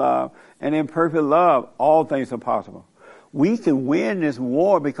perfect love, and in perfect love, all things are possible. We can win this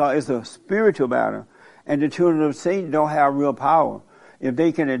war because it's a spiritual battle, and the children of Satan don't have real power. If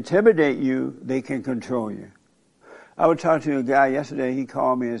they can intimidate you, they can control you. I was talking to a guy yesterday. He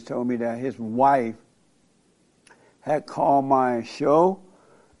called me and told me that his wife had called my show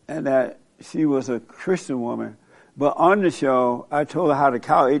and that she was a Christian woman. But on the show, I told her how the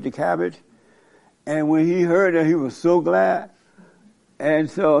cow ate the cabbage. And when he heard that, he was so glad.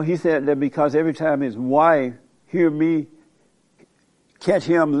 And so he said that because every time his wife hear me catch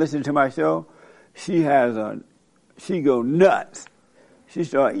him listen to my show, she go nuts. She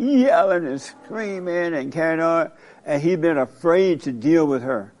started yelling and screaming and carrying on. And he'd been afraid to deal with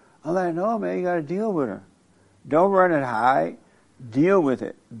her. I'm like, no, man, you got to deal with her. Don't run and hide. Deal with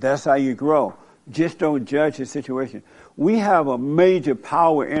it. That's how you grow. Just don't judge the situation. We have a major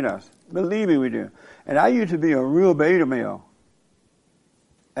power in us. Believe me, we do. And I used to be a real beta male.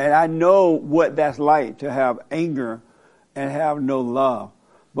 And I know what that's like to have anger and have no love.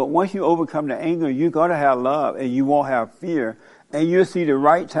 But once you overcome the anger, you're going to have love and you won't have fear. And you'll see the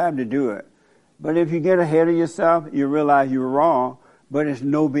right time to do it. But if you get ahead of yourself, you realize you're wrong, but it's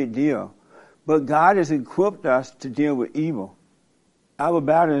no big deal. But God has equipped us to deal with evil. Our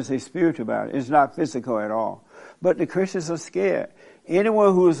battle is a spiritual battle. It's not physical at all. But the Christians are scared.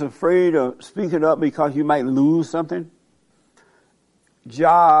 Anyone who is afraid of speaking up because you might lose something,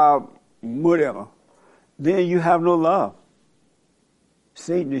 job, whatever, then you have no love.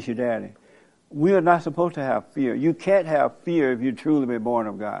 Satan is your daddy. We are not supposed to have fear. You can't have fear if you truly been born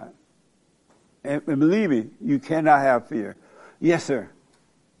of God. And believe me, you cannot have fear. Yes, sir.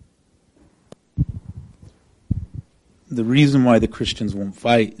 The reason why the Christians won't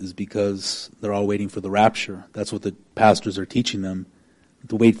fight is because they're all waiting for the rapture. That's what the pastors are teaching them,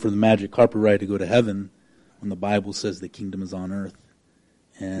 to wait for the magic carpet ride to go to heaven when the Bible says the kingdom is on earth.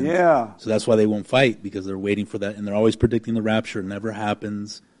 And yeah. So that's why they won't fight, because they're waiting for that, and they're always predicting the rapture. It never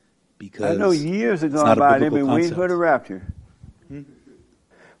happens because I know years have gone by, they've been waiting for the rapture.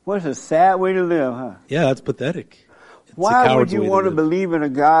 What a sad way to live, huh? Yeah, that's pathetic. It's Why would you want to believe in a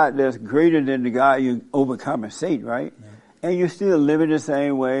God that's greater than the God you overcome, Satan, right? Yeah. And you still live in the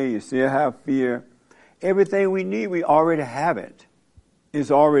same way. You still have fear. Everything we need, we already have it.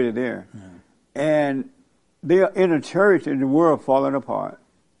 It's already there. Yeah. And they are in a church in the world falling apart.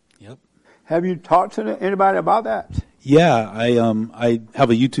 Yep. Have you talked to anybody about that? Yeah, I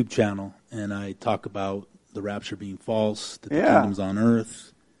have a YouTube channel, and I talk about the rapture being false, that the kingdom's on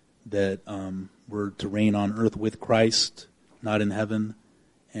earth, that we're to reign on earth with Christ, not in heaven.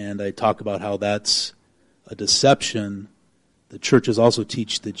 And I talk about how that's a deception. The churches also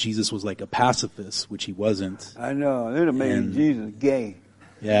teach that Jesus was like a pacifist, which he wasn't. I know. They'd have made Jesus gay.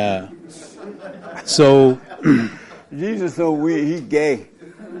 Yeah. So Jesus is so weird. He's gay.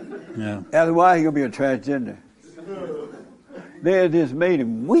 Yeah. That's why he's going to be a transgender. They just made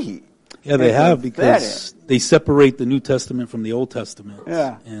him weak. Yeah, they have, because they separate the New Testament from the Old Testament.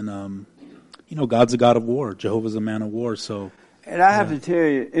 Yeah. And, God's a God of war. Jehovah's a man of war. So. And I have to tell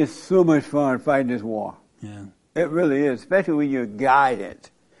you, it's so much fun fighting this war. Yeah. It really is, especially when you're guided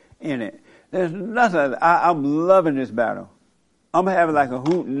in it. There's nothing. I'm loving this battle. I'm having like a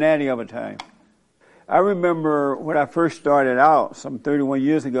hootenanny of a time. I remember when I first started out, some 31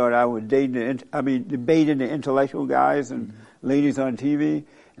 years ago, that I was debating the intellectual guys and ladies on TV,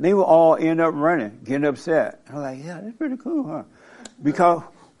 and they would all end up running, getting upset. I was like, yeah, that's pretty cool, huh? Because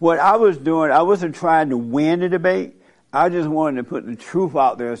what I was doing, I wasn't trying to win the debate. I just wanted to put the truth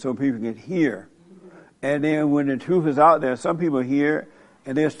out there so people could hear. And then when the truth is out there, some people hear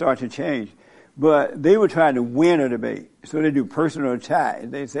and they'll start to change. But they were trying to win a debate. So they do personal attack.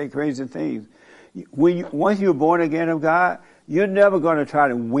 They say crazy things. Once you're born again of God, you're never going to try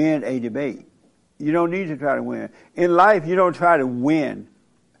to win a debate. You don't need to try to win. In life, you don't try to win.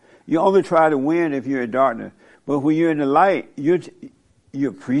 You only try to win if you're in darkness. But when you're in the light, you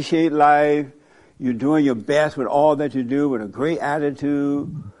appreciate life. You're doing your best with all that you do with a great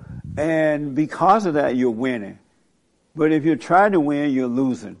attitude. And because of that, you're winning. But if you're trying to win, you're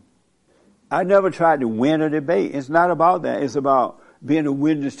losing. I never tried to win a debate. It's not about that. It's about being a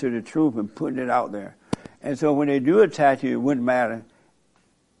witness to the truth and putting it out there. And so when they do attack you, it wouldn't matter.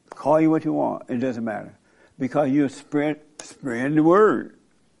 Call you what you want. It doesn't matter. Because you're spreading the word.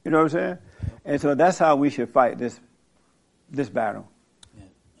 You know what I'm saying? And so that's how we should fight this battle. Yeah.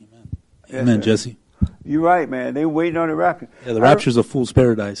 Amen. Yes, Amen, Jesse. You're right, man. They waiting on the rapture. Yeah, the rapture's a fool's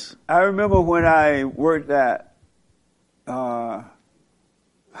paradise. I remember when I worked at Hollywood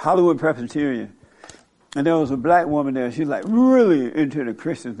Presbyterian, and there was a black woman there. She's like really into the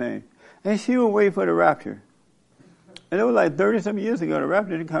Christian thing, and she would wait for the rapture. And it was like 30-some years ago. The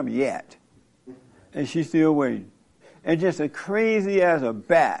rapture didn't come yet, and she's still waiting, and just as crazy as a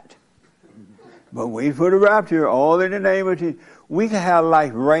bat. But wait for the rapture, all in the name of Jesus. We can have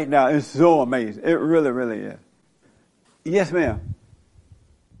life right now. It's so amazing. It really, really is. Yes, ma'am.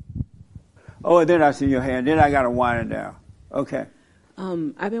 Oh, and then I see your hand. Then I got to wind it down. Okay.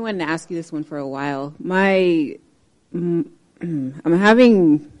 I've been wanting to ask you this one for a while. I'm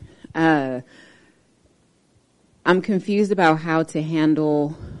having, I'm confused about how to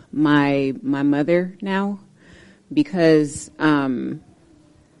handle my mother now, because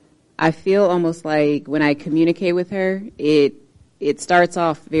I feel almost like when I communicate with her, it starts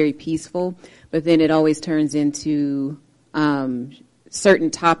off very peaceful, but then it always turns into certain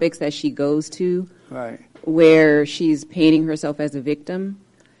topics that she goes to, right, where she's painting herself as a victim.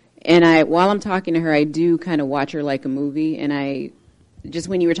 And while I'm talking to her, I do kind of watch her like a movie. And just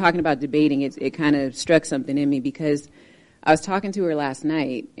when you were talking about debating, it kind of struck something in me, because I was talking to her last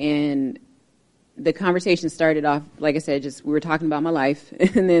night, and the conversation started off, like I said, just we were talking about my life,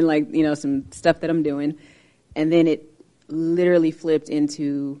 and then some stuff that I'm doing, and then it literally flipped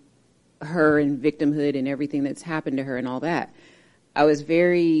into her and victimhood and everything that's happened to her and all that. I was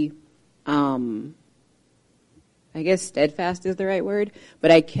very, I guess steadfast is the right word,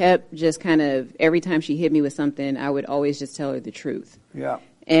 but I kept just kind of, every time she hit me with something, I would always just tell her the truth. Yeah.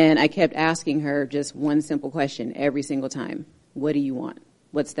 And I kept asking her just one simple question every single time. What do you want?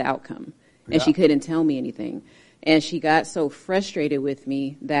 What's the outcome? And Yeah. she couldn't tell me anything. And she got so frustrated with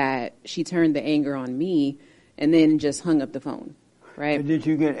me that she turned the anger on me and then just hung up the phone, right? And did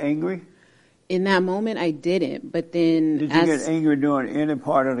you get angry? In that moment, I didn't. But then, Did you get angry during any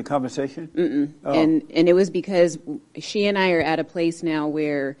part of the conversation? Mm-mm. Oh. And it was because she and I are at a place now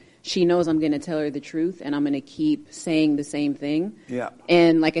where she knows I'm going to tell her the truth, and I'm going to keep saying the same thing. Yeah.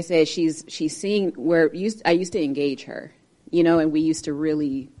 And like I said, she's seeing where I used to engage her, and we used to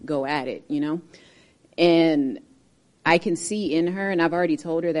really go at it, And I can see in her, and I've already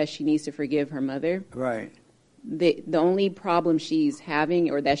told her that she needs to forgive her mother. Right. The only problem she's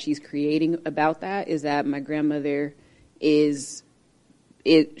having, or that she's creating about that, is that my grandmother she's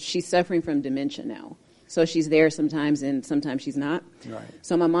suffering from dementia now. So she's there sometimes and sometimes she's not. Right.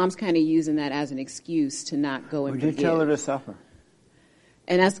 So my mom's kind of using that as an excuse to not go and Would you forgive. tell her to suffer?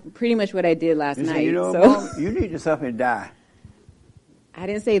 And that's pretty much what I did last You night. say, So Mom, you need to suffer and die. I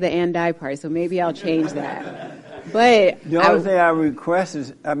didn't say the and die part, so maybe I'll change that. But The only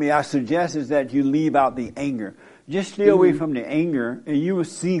thing I suggest is that you leave out the anger. Just stay away from the anger, and you will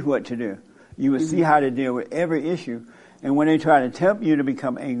see what to do. You will see how to deal with every issue. And when they try to tempt you to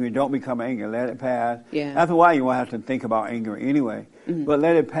become angry, don't become angry. Let it pass. Yeah. After a while, you won't have to think about anger anyway. But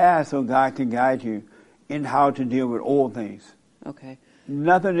let it pass so God can guide you in how to deal with all things. Okay.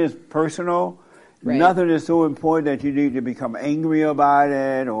 Nothing is personal. Right. Nothing is so important that you need to become angry about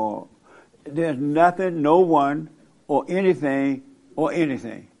it, or there's nothing, no one, or anything.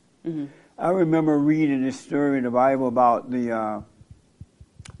 Mm-hmm. I remember reading this story in the Bible about the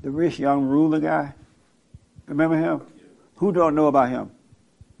rich young ruler guy. Remember him? Who don't know about him?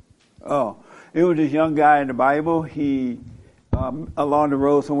 Oh, it was this young guy in the Bible. He, along the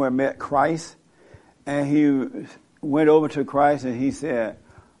road somewhere, met Christ, and he went over to Christ and he said,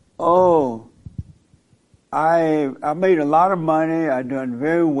 "Oh, I made a lot of money. I've done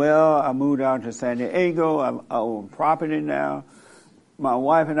very well. I moved out to San Diego. I own property now. My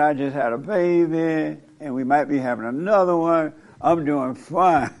wife and I just had a baby, and we might be having another one. I'm doing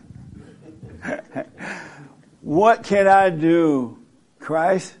fine. What can I do,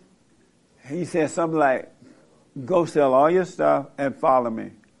 Christ?" He said something like, "Go sell all your stuff and follow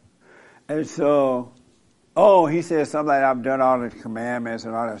me." And so, he said something like, "I've done all the commandments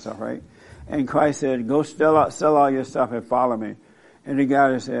and all that stuff, right?" And Christ said, "Go sell all your stuff and follow me." And the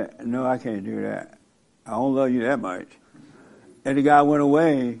guy said, "No, I can't do that. I don't love you that much." And the guy went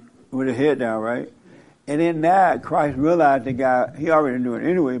away with his head down, right? And in that, Christ realized the guy, he already knew it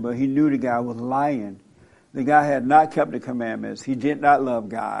anyway, but he knew the guy was lying. The guy had not kept the commandments. He did not love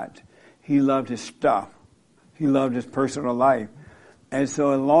God. He loved his stuff. He loved his personal life. And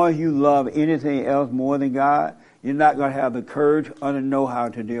so as long as you love anything else more than God, you're not going to have the courage or the know-how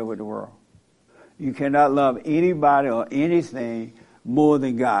to deal with the world. You cannot love anybody or anything more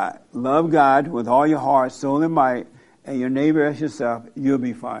than God. Love God with all your heart, soul, and might, and your neighbor as yourself. You'll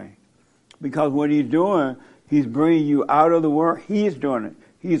be fine. Because what he's doing, he's bringing you out of the world. He's doing it.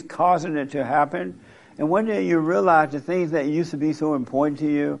 He's causing it to happen. And one day you realize the things that used to be so important to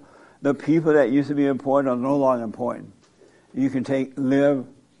you, the people that used to be important are no longer important. You can live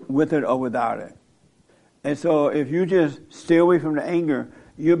with it or without it. And so if you just stay away from the anger,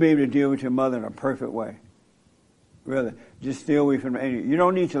 you'll be able to deal with your mother in a perfect way. Really. Just stay away from the anger. You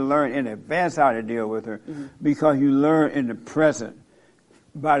don't need to learn in advance how to deal with her because you learn in the present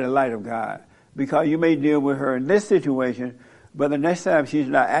by the light of God. Because you may deal with her in this situation, but the next time she's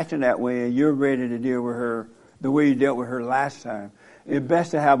not acting that way and you're ready to deal with her the way you dealt with her last time. It's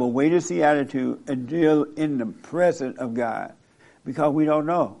best to have a wait-and-see attitude and deal in the present of God. Because we don't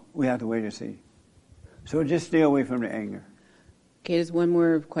know. We have to wait and see. So just stay away from the anger. Okay, there's one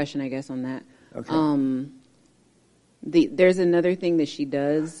more question, I guess, on that. Okay. There's another thing that she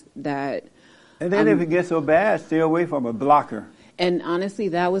does that... And then if it gets so bad, stay away from her. Block her. And honestly,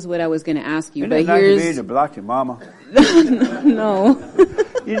 that was what I was going to ask you. Isn't But it nice here's... to be to block your mama? No.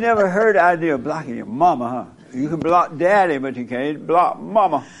 You never heard the idea of blocking your mama, huh? You can block daddy, but you can't block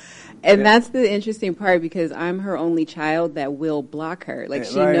mama. And that's the interesting part because I'm her only child that will block her. Like,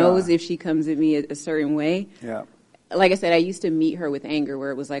 she Right knows on. if she comes at me a certain way. Yeah. Like I said, I used to meet her with anger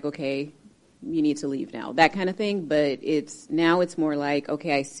where it was like, okay, you need to leave now, that kind of thing. But now it's more like,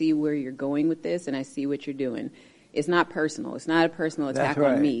 okay, I see where you're going with this and I see what you're doing. It's not personal. It's not a personal attack That's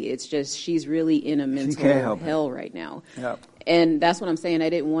right. on me. It's just she's really in a can't mental help it. hell right now. Yep. And that's what I'm saying. I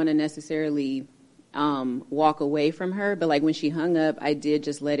didn't want to necessarily walk away from her, but like when she hung up, I did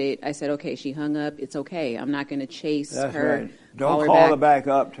just let it. I said, okay, she hung up. It's okay. I'm not going to chase That's her. right. Don't call her back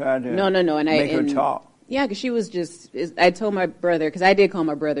up trying to No. And make her talk. Yeah, because she was just. I told my brother, because I did call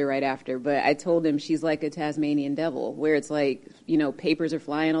my brother right after, but I told him she's like a Tasmanian devil, where it's like, papers are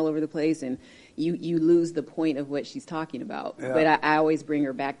flying all over the place, and you lose the point of what she's talking about. Yeah. But I always bring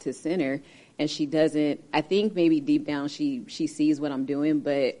her back to center. And she doesn't, I think maybe deep down she sees what I'm doing,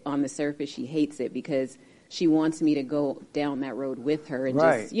 but on the surface she hates it because she wants me to go down that road with her and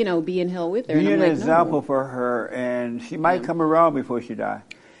Right. just, be in hell with her. Be And I'm an like, example no. for her, and she might come around before she dies.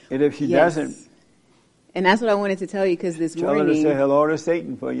 And if she Yes. doesn't, And that's what I wanted to tell you because this tell her to morning. say hello to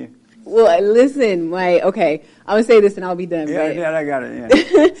Satan for you. Well, listen, I'm going to say this and I'll be done. Yeah, I got it,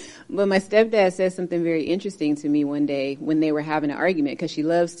 yeah. But my stepdad said something very interesting to me one day when they were having an argument because she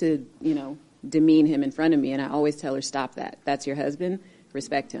loves to, demean him in front of me. And I always tell her, stop that. That's your husband.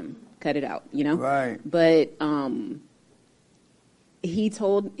 Respect him. Cut it out, Right. But he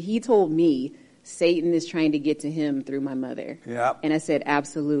told me Satan is trying to get to him through my mother. Yep. And I said,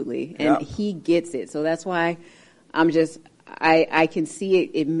 absolutely. And Yep. he gets it. So that's why I can see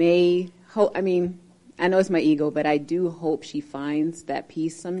it. It may, I know it's my ego, but I do hope she finds that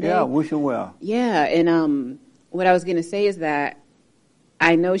peace someday. Yeah, wish her well. Yeah, and what I was going to say is that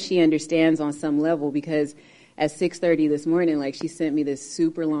I know she understands on some level because at 6:30 this morning, she sent me this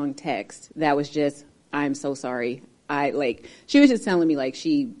super long text that was just, I'm so sorry. She was just telling me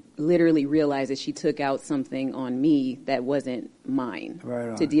she literally realized that she took out something on me that wasn't mine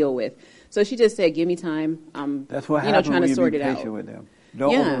to deal with. So she just said, give me time. That's what happens trying when to you sort be it patient out. with them.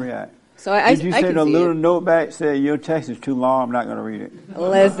 Don't Yeah. overreact. So I Did you I send can a see little it. note back saying your text is too long, I'm not going to read it?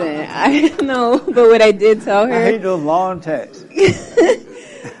 Listen, I know, but what I did tell her. I hate those long texts.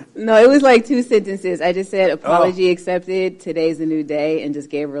 No, it was 2 sentences. I just said apology accepted. Today's a new day, and just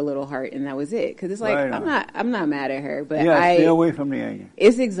gave her a little heart, and that was it. Because it's Right I'm not mad at her, but stay away from the anger.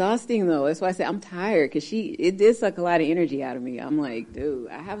 It's exhausting though. That's why I said I'm tired because it did suck a lot of energy out of me. I'm like, dude,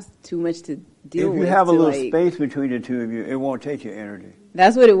 I have too much to deal with. If you have a to, little space between the two of you, it won't take your energy.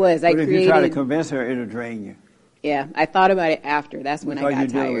 That's what it was. But if you try to convince her, it'll drain you. Yeah, I thought about it after. That's when Because I got you're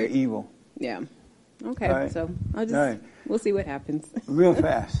dealing tired. with evil. Yeah. Okay, Right. so I'll just we'll see what happens. Real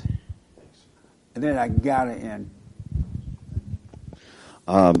fast. And then I gotta end.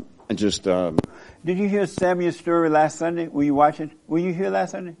 Did you hear Samuel's story last Sunday? Were you watching? Were you here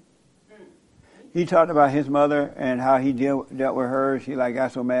last Sunday? He talked about his mother and how he dealt with her. She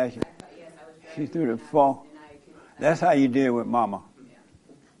got so mad she threw the phone. That's how you deal with mama.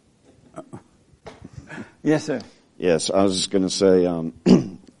 Yes, sir. Yes, I was just going to say,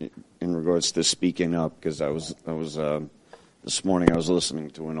 in regards to speaking up, because I was this morning I was listening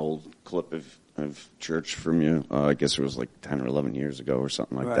to an old clip of church from you. I guess it was 10 or 11 years ago or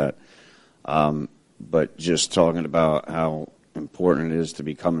something like that. But just talking about how important it is to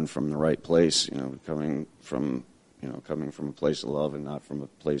be coming from the right place, coming from a place of love and not from a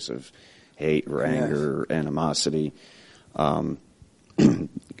place of hate or anger or animosity.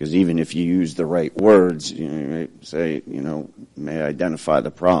 Because even if you use the right words, you may say, may identify the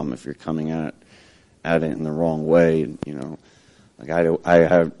problem if you're coming at it in the wrong way. I've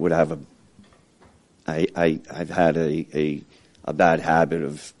had a a bad habit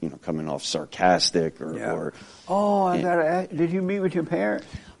of, coming off sarcastic or Oh, I gotta ask, did you meet with your parents?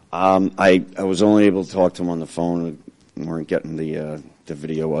 I was only able to talk to them on the phone. We weren't getting the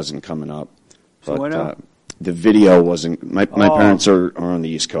video wasn't coming up. So what else? The video wasn't. My parents are on the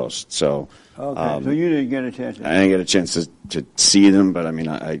East Coast, so. Okay, so you didn't get a chance. I didn't get a chance to see them, but I mean,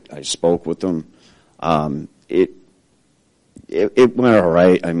 I spoke with them. It went all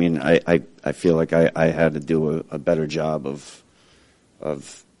right. I mean, I feel like I had to do a better job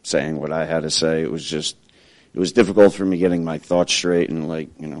of saying what I had to say. It was difficult for me getting my thoughts straight and like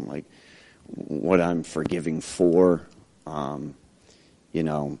what I'm forgiving for.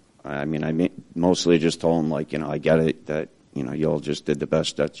 I mean, I mostly just told them I get it that you all just did the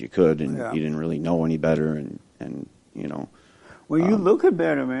best that you could and you didn't really know any better and. Well, you looking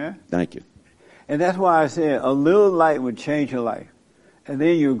better, man. Thank you. And that's why I said a little light would change your life. And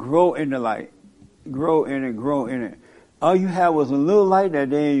then you grow in the light. Grow in it. All you had was a little light that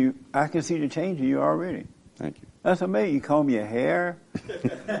day, I can see the change in you already. Thank you. That's amazing. You comb your hair.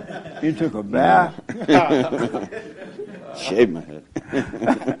 You took a bath. Shaved my head.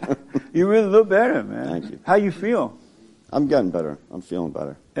 You really look better, man. Thank you. How you feel? I'm getting better. I'm feeling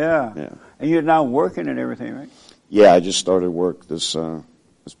better. Yeah. And you're now working and everything, right? Yeah, I just started work this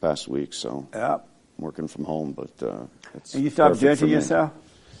past week, so I'm working from home, but it's and you stop perfect for judging me. yourself?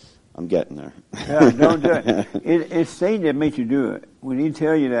 I'm getting there. Yeah, don't do it. It's Satan that makes you do it. When he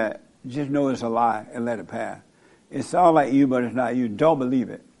tell you that, just know it's a lie and let it pass. It sounds like you, but it's not you. Don't believe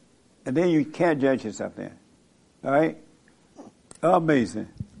it. And then you can't judge yourself then. All right? Amazing.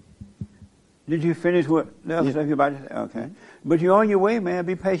 Did you finish what the other stuff you're about to say? Okay. But you're on your way, man.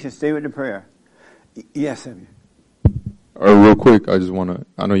 Be patient. Stay with the prayer. Yes, Samuel. Real quick, I just want to,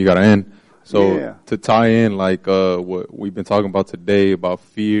 I know you got to end. So Yeah. to tie in what we've been talking about today about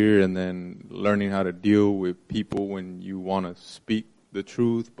fear and then learning how to deal with people when you want to speak the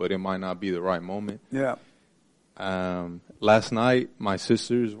truth, but it might not be the right moment. Yeah. Last night, my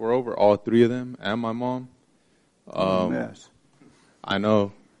sisters were over, all three of them, and my mom. Yes. I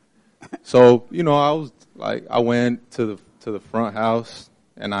know. So, I was I went to the front house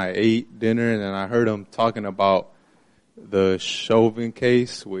and I ate dinner, and then I heard them talking about the Chauvin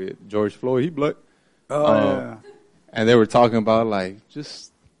case with George Floyd. He black. Yeah. And they were talking about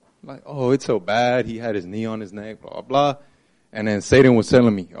oh, it's so bad. He had his knee on his neck, blah, blah, blah. And then Satan was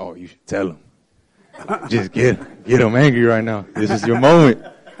telling me, oh, you should tell him. Just get him angry right now. This is your moment.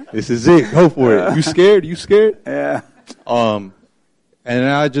 This is it. Go for it. You scared? You scared? Yeah. And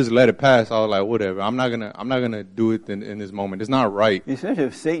I just let it pass. I was like, whatever. I'm not gonna do it in this moment. It's not right. Especially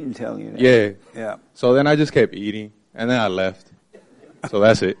if Satan telling you that. Yeah. Yeah. So then I just kept eating, and then I left. So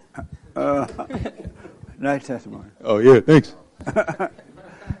that's it. Nice testimony. Oh yeah, thanks.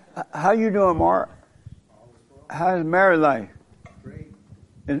 How you doing, Mark? How's married life? Great.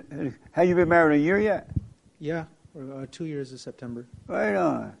 Have you been married a year yet? Yeah, 2 years this September. Right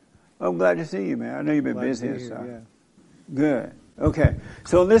on. I'm glad to see you, man. I know you've been Glad to busy be and here, stuff. yeah. Good. Okay.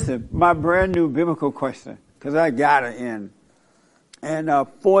 So listen, my brand new biblical question, because I got it in. And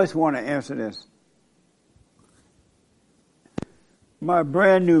Forrest want to answer this. My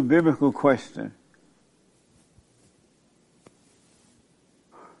brand new biblical question.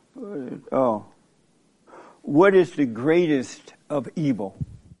 Oh. What is the greatest of evil?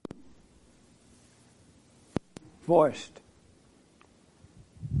 Forrest.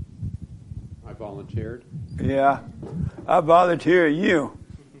 I volunteered. Yeah. I volunteer you.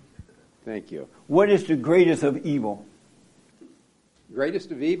 Thank you. What is the greatest of evil?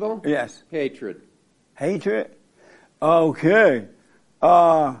 Greatest of evil? Yes. Hatred. Hatred? Okay.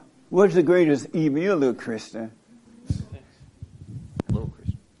 What's the greatest evil? You're a little Christian. Little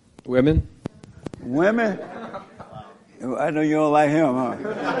Christian. Women? Women? I know you don't like him, huh?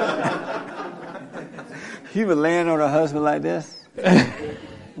 She was laying on her husband like this.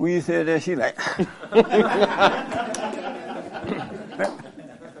 When you said that, she like...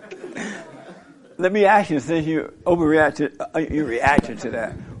 Let me ask you, since you overreacted, your reaction to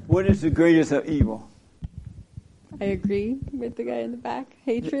that. What is the greatest of evil? I agree with the guy in the back.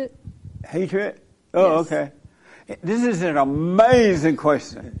 Hatred. Hatred? Oh, Yes. okay. This is an amazing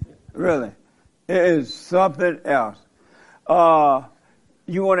question. Really. It is something else.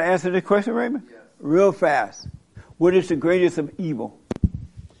 You want to answer the question, Raymond? Yes. Real fast. What is the greatest of evil?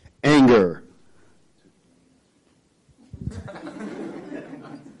 Anger.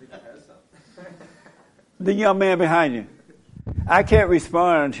 The young man behind you. I can't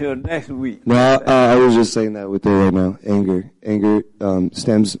respond until next week. No, I was just saying that with her right now. Anger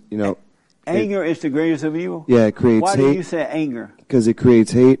stems, Anger is the greatest of evil? Yeah, it creates Why hate. do you say anger? Because it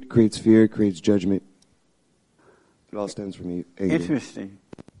creates hate, creates fear, creates judgment. It all stems from anger. Interesting.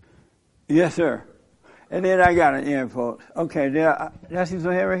 Yes, sir. And then I got an end, folks. Okay, did I see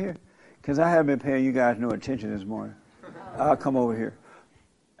some hair right here? Because I haven't been paying you guys no attention this morning. I'll come over here.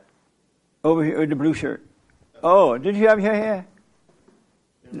 Over here with the blue shirt. Oh, did you have your hair?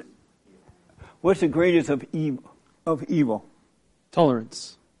 What's the greatest of evil?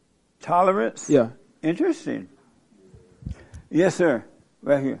 Tolerance. Tolerance? Yeah. Interesting. Yes, sir.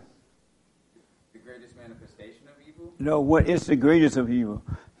 Right here. The greatest manifestation of evil? No, what is the greatest of evil?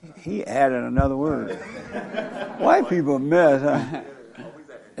 He added another word. White people mess, huh?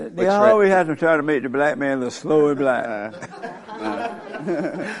 They always have to try to make the black man look slow and black.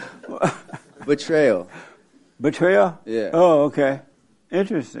 Betrayal. Betrayal? Yeah. Oh, okay.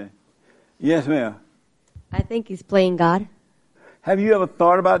 Interesting. Yes, ma'am. I think he's playing God. Have you ever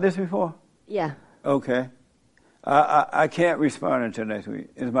thought about this before? Yeah. Okay. I can't respond until next week.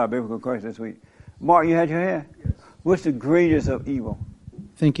 It's my biblical question this week. Mark, you had your hand? Yes. What's the greatest of evil?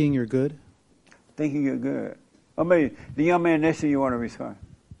 Thinking you're good. Thinking you're good. Maybe the young man next to you want to respond.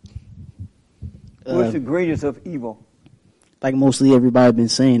 What's the greatest of evil? Like mostly everybody been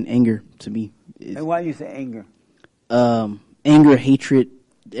saying, anger to me. And why do you say anger? Anger, hatred,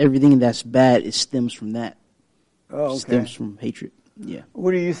 everything that's bad, it stems from that. Oh, okay. It stems from hatred. Yeah.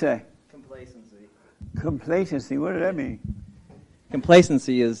 What do you say? Complacency. Complacency. What does that mean?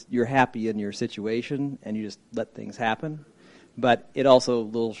 Complacency is you're happy in your situation and you just let things happen. But it also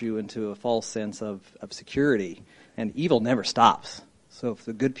lulls you into a false sense of security. And evil never stops. So if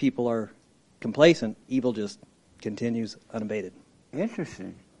the good people are complacent, evil just continues unabated.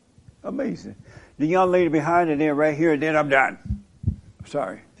 Interesting. Amazing. The young lady behind it there, right here, and then I'm done.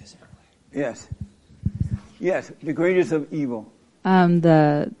 Sorry. Yes. Yes, the greatest of evil.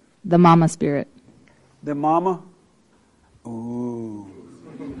 The mama spirit. The mama? Ooh.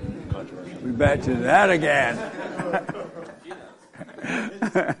 We're back to that again.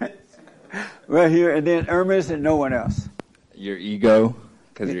 Right here, and then Hermes and no one else. Your ego,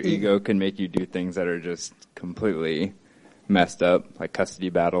 because your ego can make you do things that are just completely messed up, like custody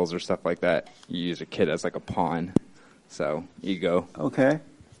battles or stuff like that. You use a kid as like a pawn. So, ego. Okay.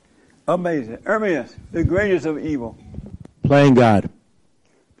 Amazing. Hermes, the greatest of evil. Playing God.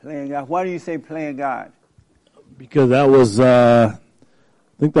 Playing God. Why do you say playing God? Because that was, I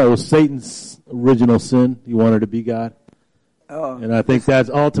think that was Satan's original sin. He wanted to be God. Oh. And I think that's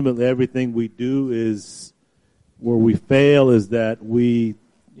ultimately everything we do is where we fail is that we're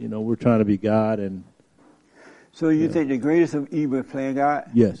trying to be God. And so you think the greatest of evil is playing God?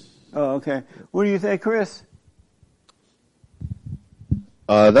 Yes. Oh, okay. What do you think, Chris?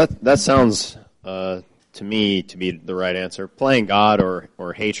 That sounds to me to be the right answer. Playing God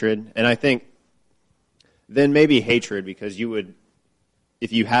or hatred, and I think then maybe hatred because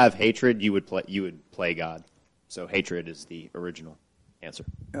if you have hatred, you would play God. So hatred is the original answer.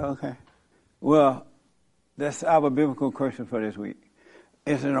 Okay. Well, that's our biblical question for this week.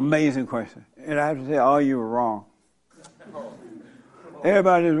 It's an amazing question, and I have to say, all you were wrong.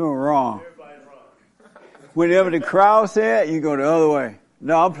 Everybody's wrong. Whenever the crowd said, you go the other way.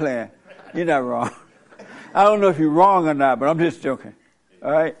 No, I'm playing. You're not wrong. I don't know if you're wrong or not, but I'm just joking.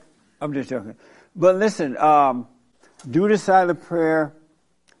 All right? I'm just joking. But listen, do the silent prayer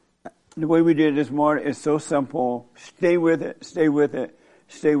the way we did this morning. It's so simple. Stay with it. Stay with it.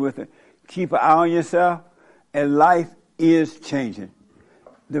 Stay with it. Keep an eye on yourself, and life is changing.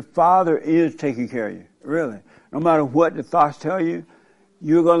 The Father is taking care of you, really. No matter what the thoughts tell you,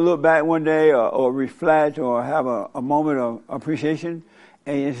 you're going to look back one day or reflect or have a moment of appreciation,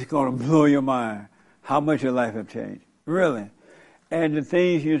 and it's going to blow your mind how much your life has changed, really. And the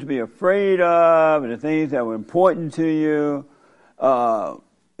things you used to be afraid of and the things that were important to you,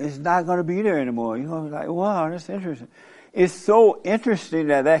 it's not going to be there anymore. You're going to be like, wow, that's interesting. It's so interesting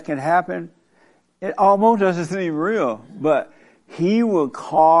that can happen. It almost doesn't seem real, but He will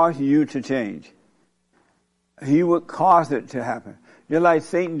cause you to change. He will cause it to happen. Just like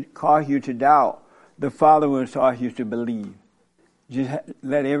Satan caused you to doubt, the Father will cause you to believe. Just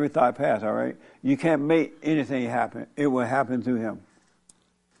let every thought pass, all right? You can't make anything happen. It will happen through Him.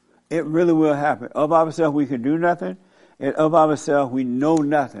 It really will happen. Of ourselves, we can do nothing. And of ourselves, we know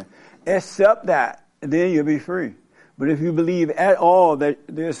nothing. Except that, then you'll be free. But if you believe at all that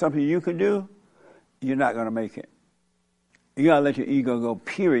there's something you can do, you're not going to make it. You got to let your ego go,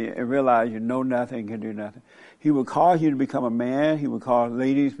 period, and realize you know nothing, can do nothing. He will cause you to become a man. He will cause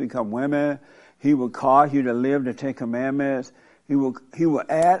ladies to become women. He will cause you to live the 10 Commandments. He will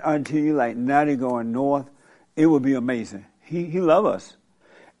add unto you like 90 going north. It will be amazing. He loves us.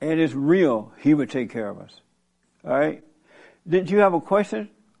 And it's real. He will take care of us. All right? Did you have a question?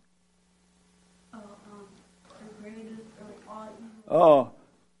 The greatest Oh,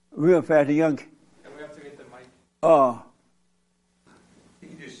 real fast, the young. And we have to get the mic. Oh. You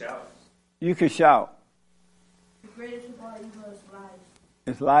can just shout. You can shout. The greatest of all evil is lies.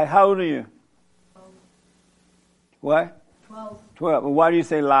 It's lies. How old are you? 12. What? 12. 12. Well, why do you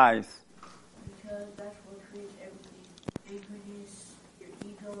say lies? Because that's what creates everything. Angriness, your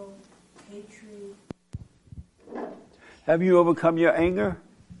ego, hatred. Have you overcome your anger?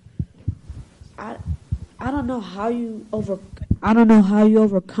 I don't know how you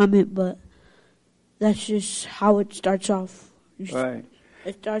overcome it, but that's just how it starts off. Right.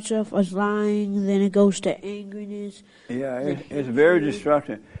 It starts off as lying, then it goes to angriness. Yeah, it's very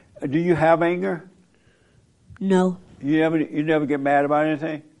destructive. Do you have anger? No. You never get mad about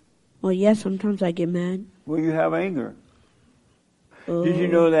anything? Well, yes, sometimes I get mad. Well, you have anger. Did you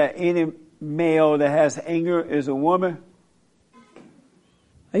know that any male that has anger is a woman?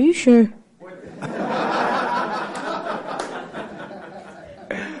 Are you sure?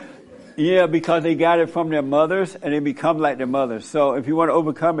 Yeah, because they got it from their mothers and they become like their mothers. So if you want to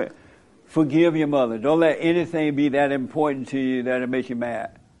overcome it, forgive your mother. Don't let anything be that important to you that it makes you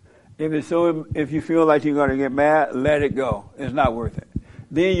mad. If you feel like you're going to get mad, let it go. It's not worth it.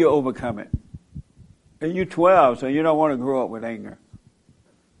 Then you overcome it. And you're 12, so you don't want to grow up with anger.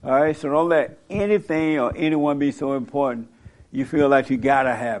 All right, so don't let anything or anyone be so important you feel like you got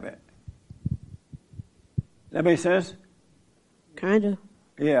to have it. That make sense? Kind of.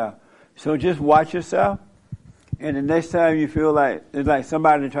 Yeah. So just watch yourself, and the next time you feel like it's like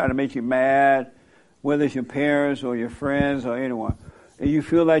somebody trying to make you mad, whether it's your parents or your friends or anyone, and you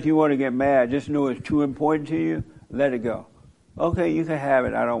feel like you want to get mad, just know it's too important to you, let it go. Okay, you can have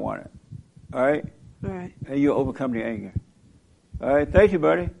it. I don't want it. All right? All right. And you'll overcome the anger. All right? Thank you,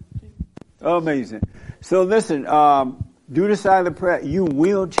 buddy. Oh, amazing. So listen, do the silent prayer. You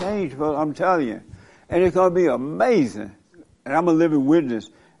will change, folks, I'm telling you. And it's going to be amazing. And I'm a living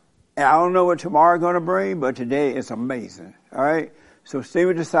witness. And I don't know what tomorrow's going to bring, but today it's amazing. All right? So stay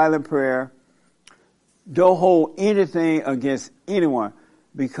with the silent prayer. Don't hold anything against anyone,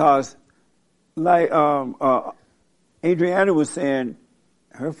 because like Adriana was saying,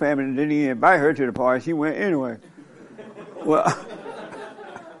 her family didn't even invite her to the party. She went anyway. Well,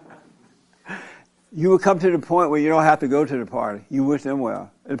 you will come to the point where you don't have to go to the party. You wish them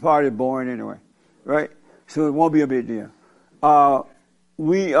well. The party is boring anyway, right? So it won't be a big deal.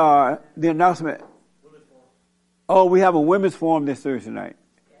 The announcement. Oh, we have a women's forum this Thursday night.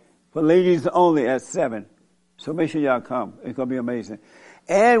 For ladies only at 7. So make sure y'all come. It's going to be amazing.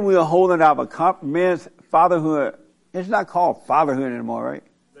 And we are holding up a men's fatherhood. It's not called fatherhood anymore, right?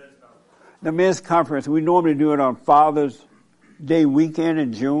 The men's conference. We normally do it on Father's Day weekend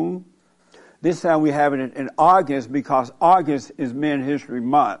in June. This time we have it in August, because August is Men's History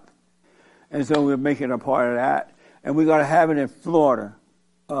Month. And so we're making a part of that. And we're going to have it in Florida,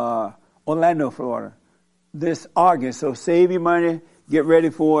 Orlando, Florida, this August. So save your money. Get ready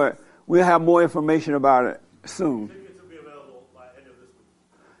for it. We'll have more information about it soon.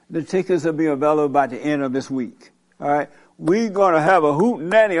 The tickets will be available by the end of this week. All right. We're going to have a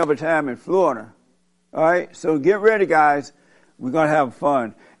hoot-nanny of a time in Florida. All right. So get ready, guys. We're going to have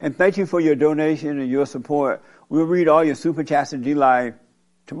fun. And thank you for your donation and your support. We'll read all your super chats in D-Live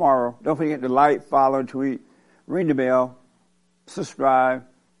tomorrow. Don't forget to like, follow, tweet, ring the bell, subscribe.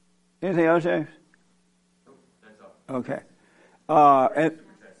 Anything else, James? Okay.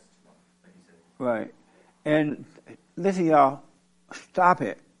 Right. And listen, y'all, stop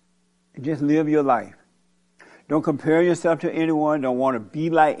it. Just live your life. Don't compare yourself to anyone. Don't want to be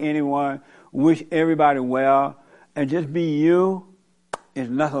like anyone. Wish everybody well. And just be you. It's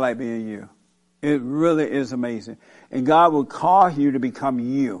nothing like being you. It really is amazing. And God will cause you to become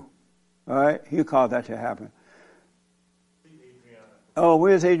you. All right? He'll cause that to happen. Oh,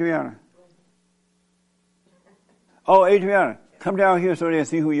 where's Adriana? Oh, Adriana, come down here so they can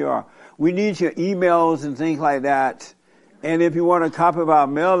see who you are. We need your emails and things like that. And if you want a copy of our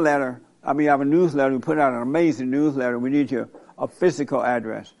mail letter, our newsletter, we put out an amazing newsletter. We need a physical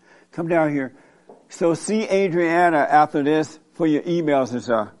address. Come down here. So see Adriana after this for your emails and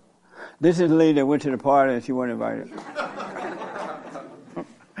stuff. This is the lady that went to the party and she wasn't invited.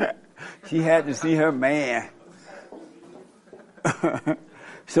 She had to see her man.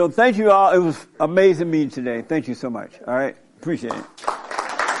 So thank you all. It was amazing meeting today. Thank you so much. All right. Appreciate it.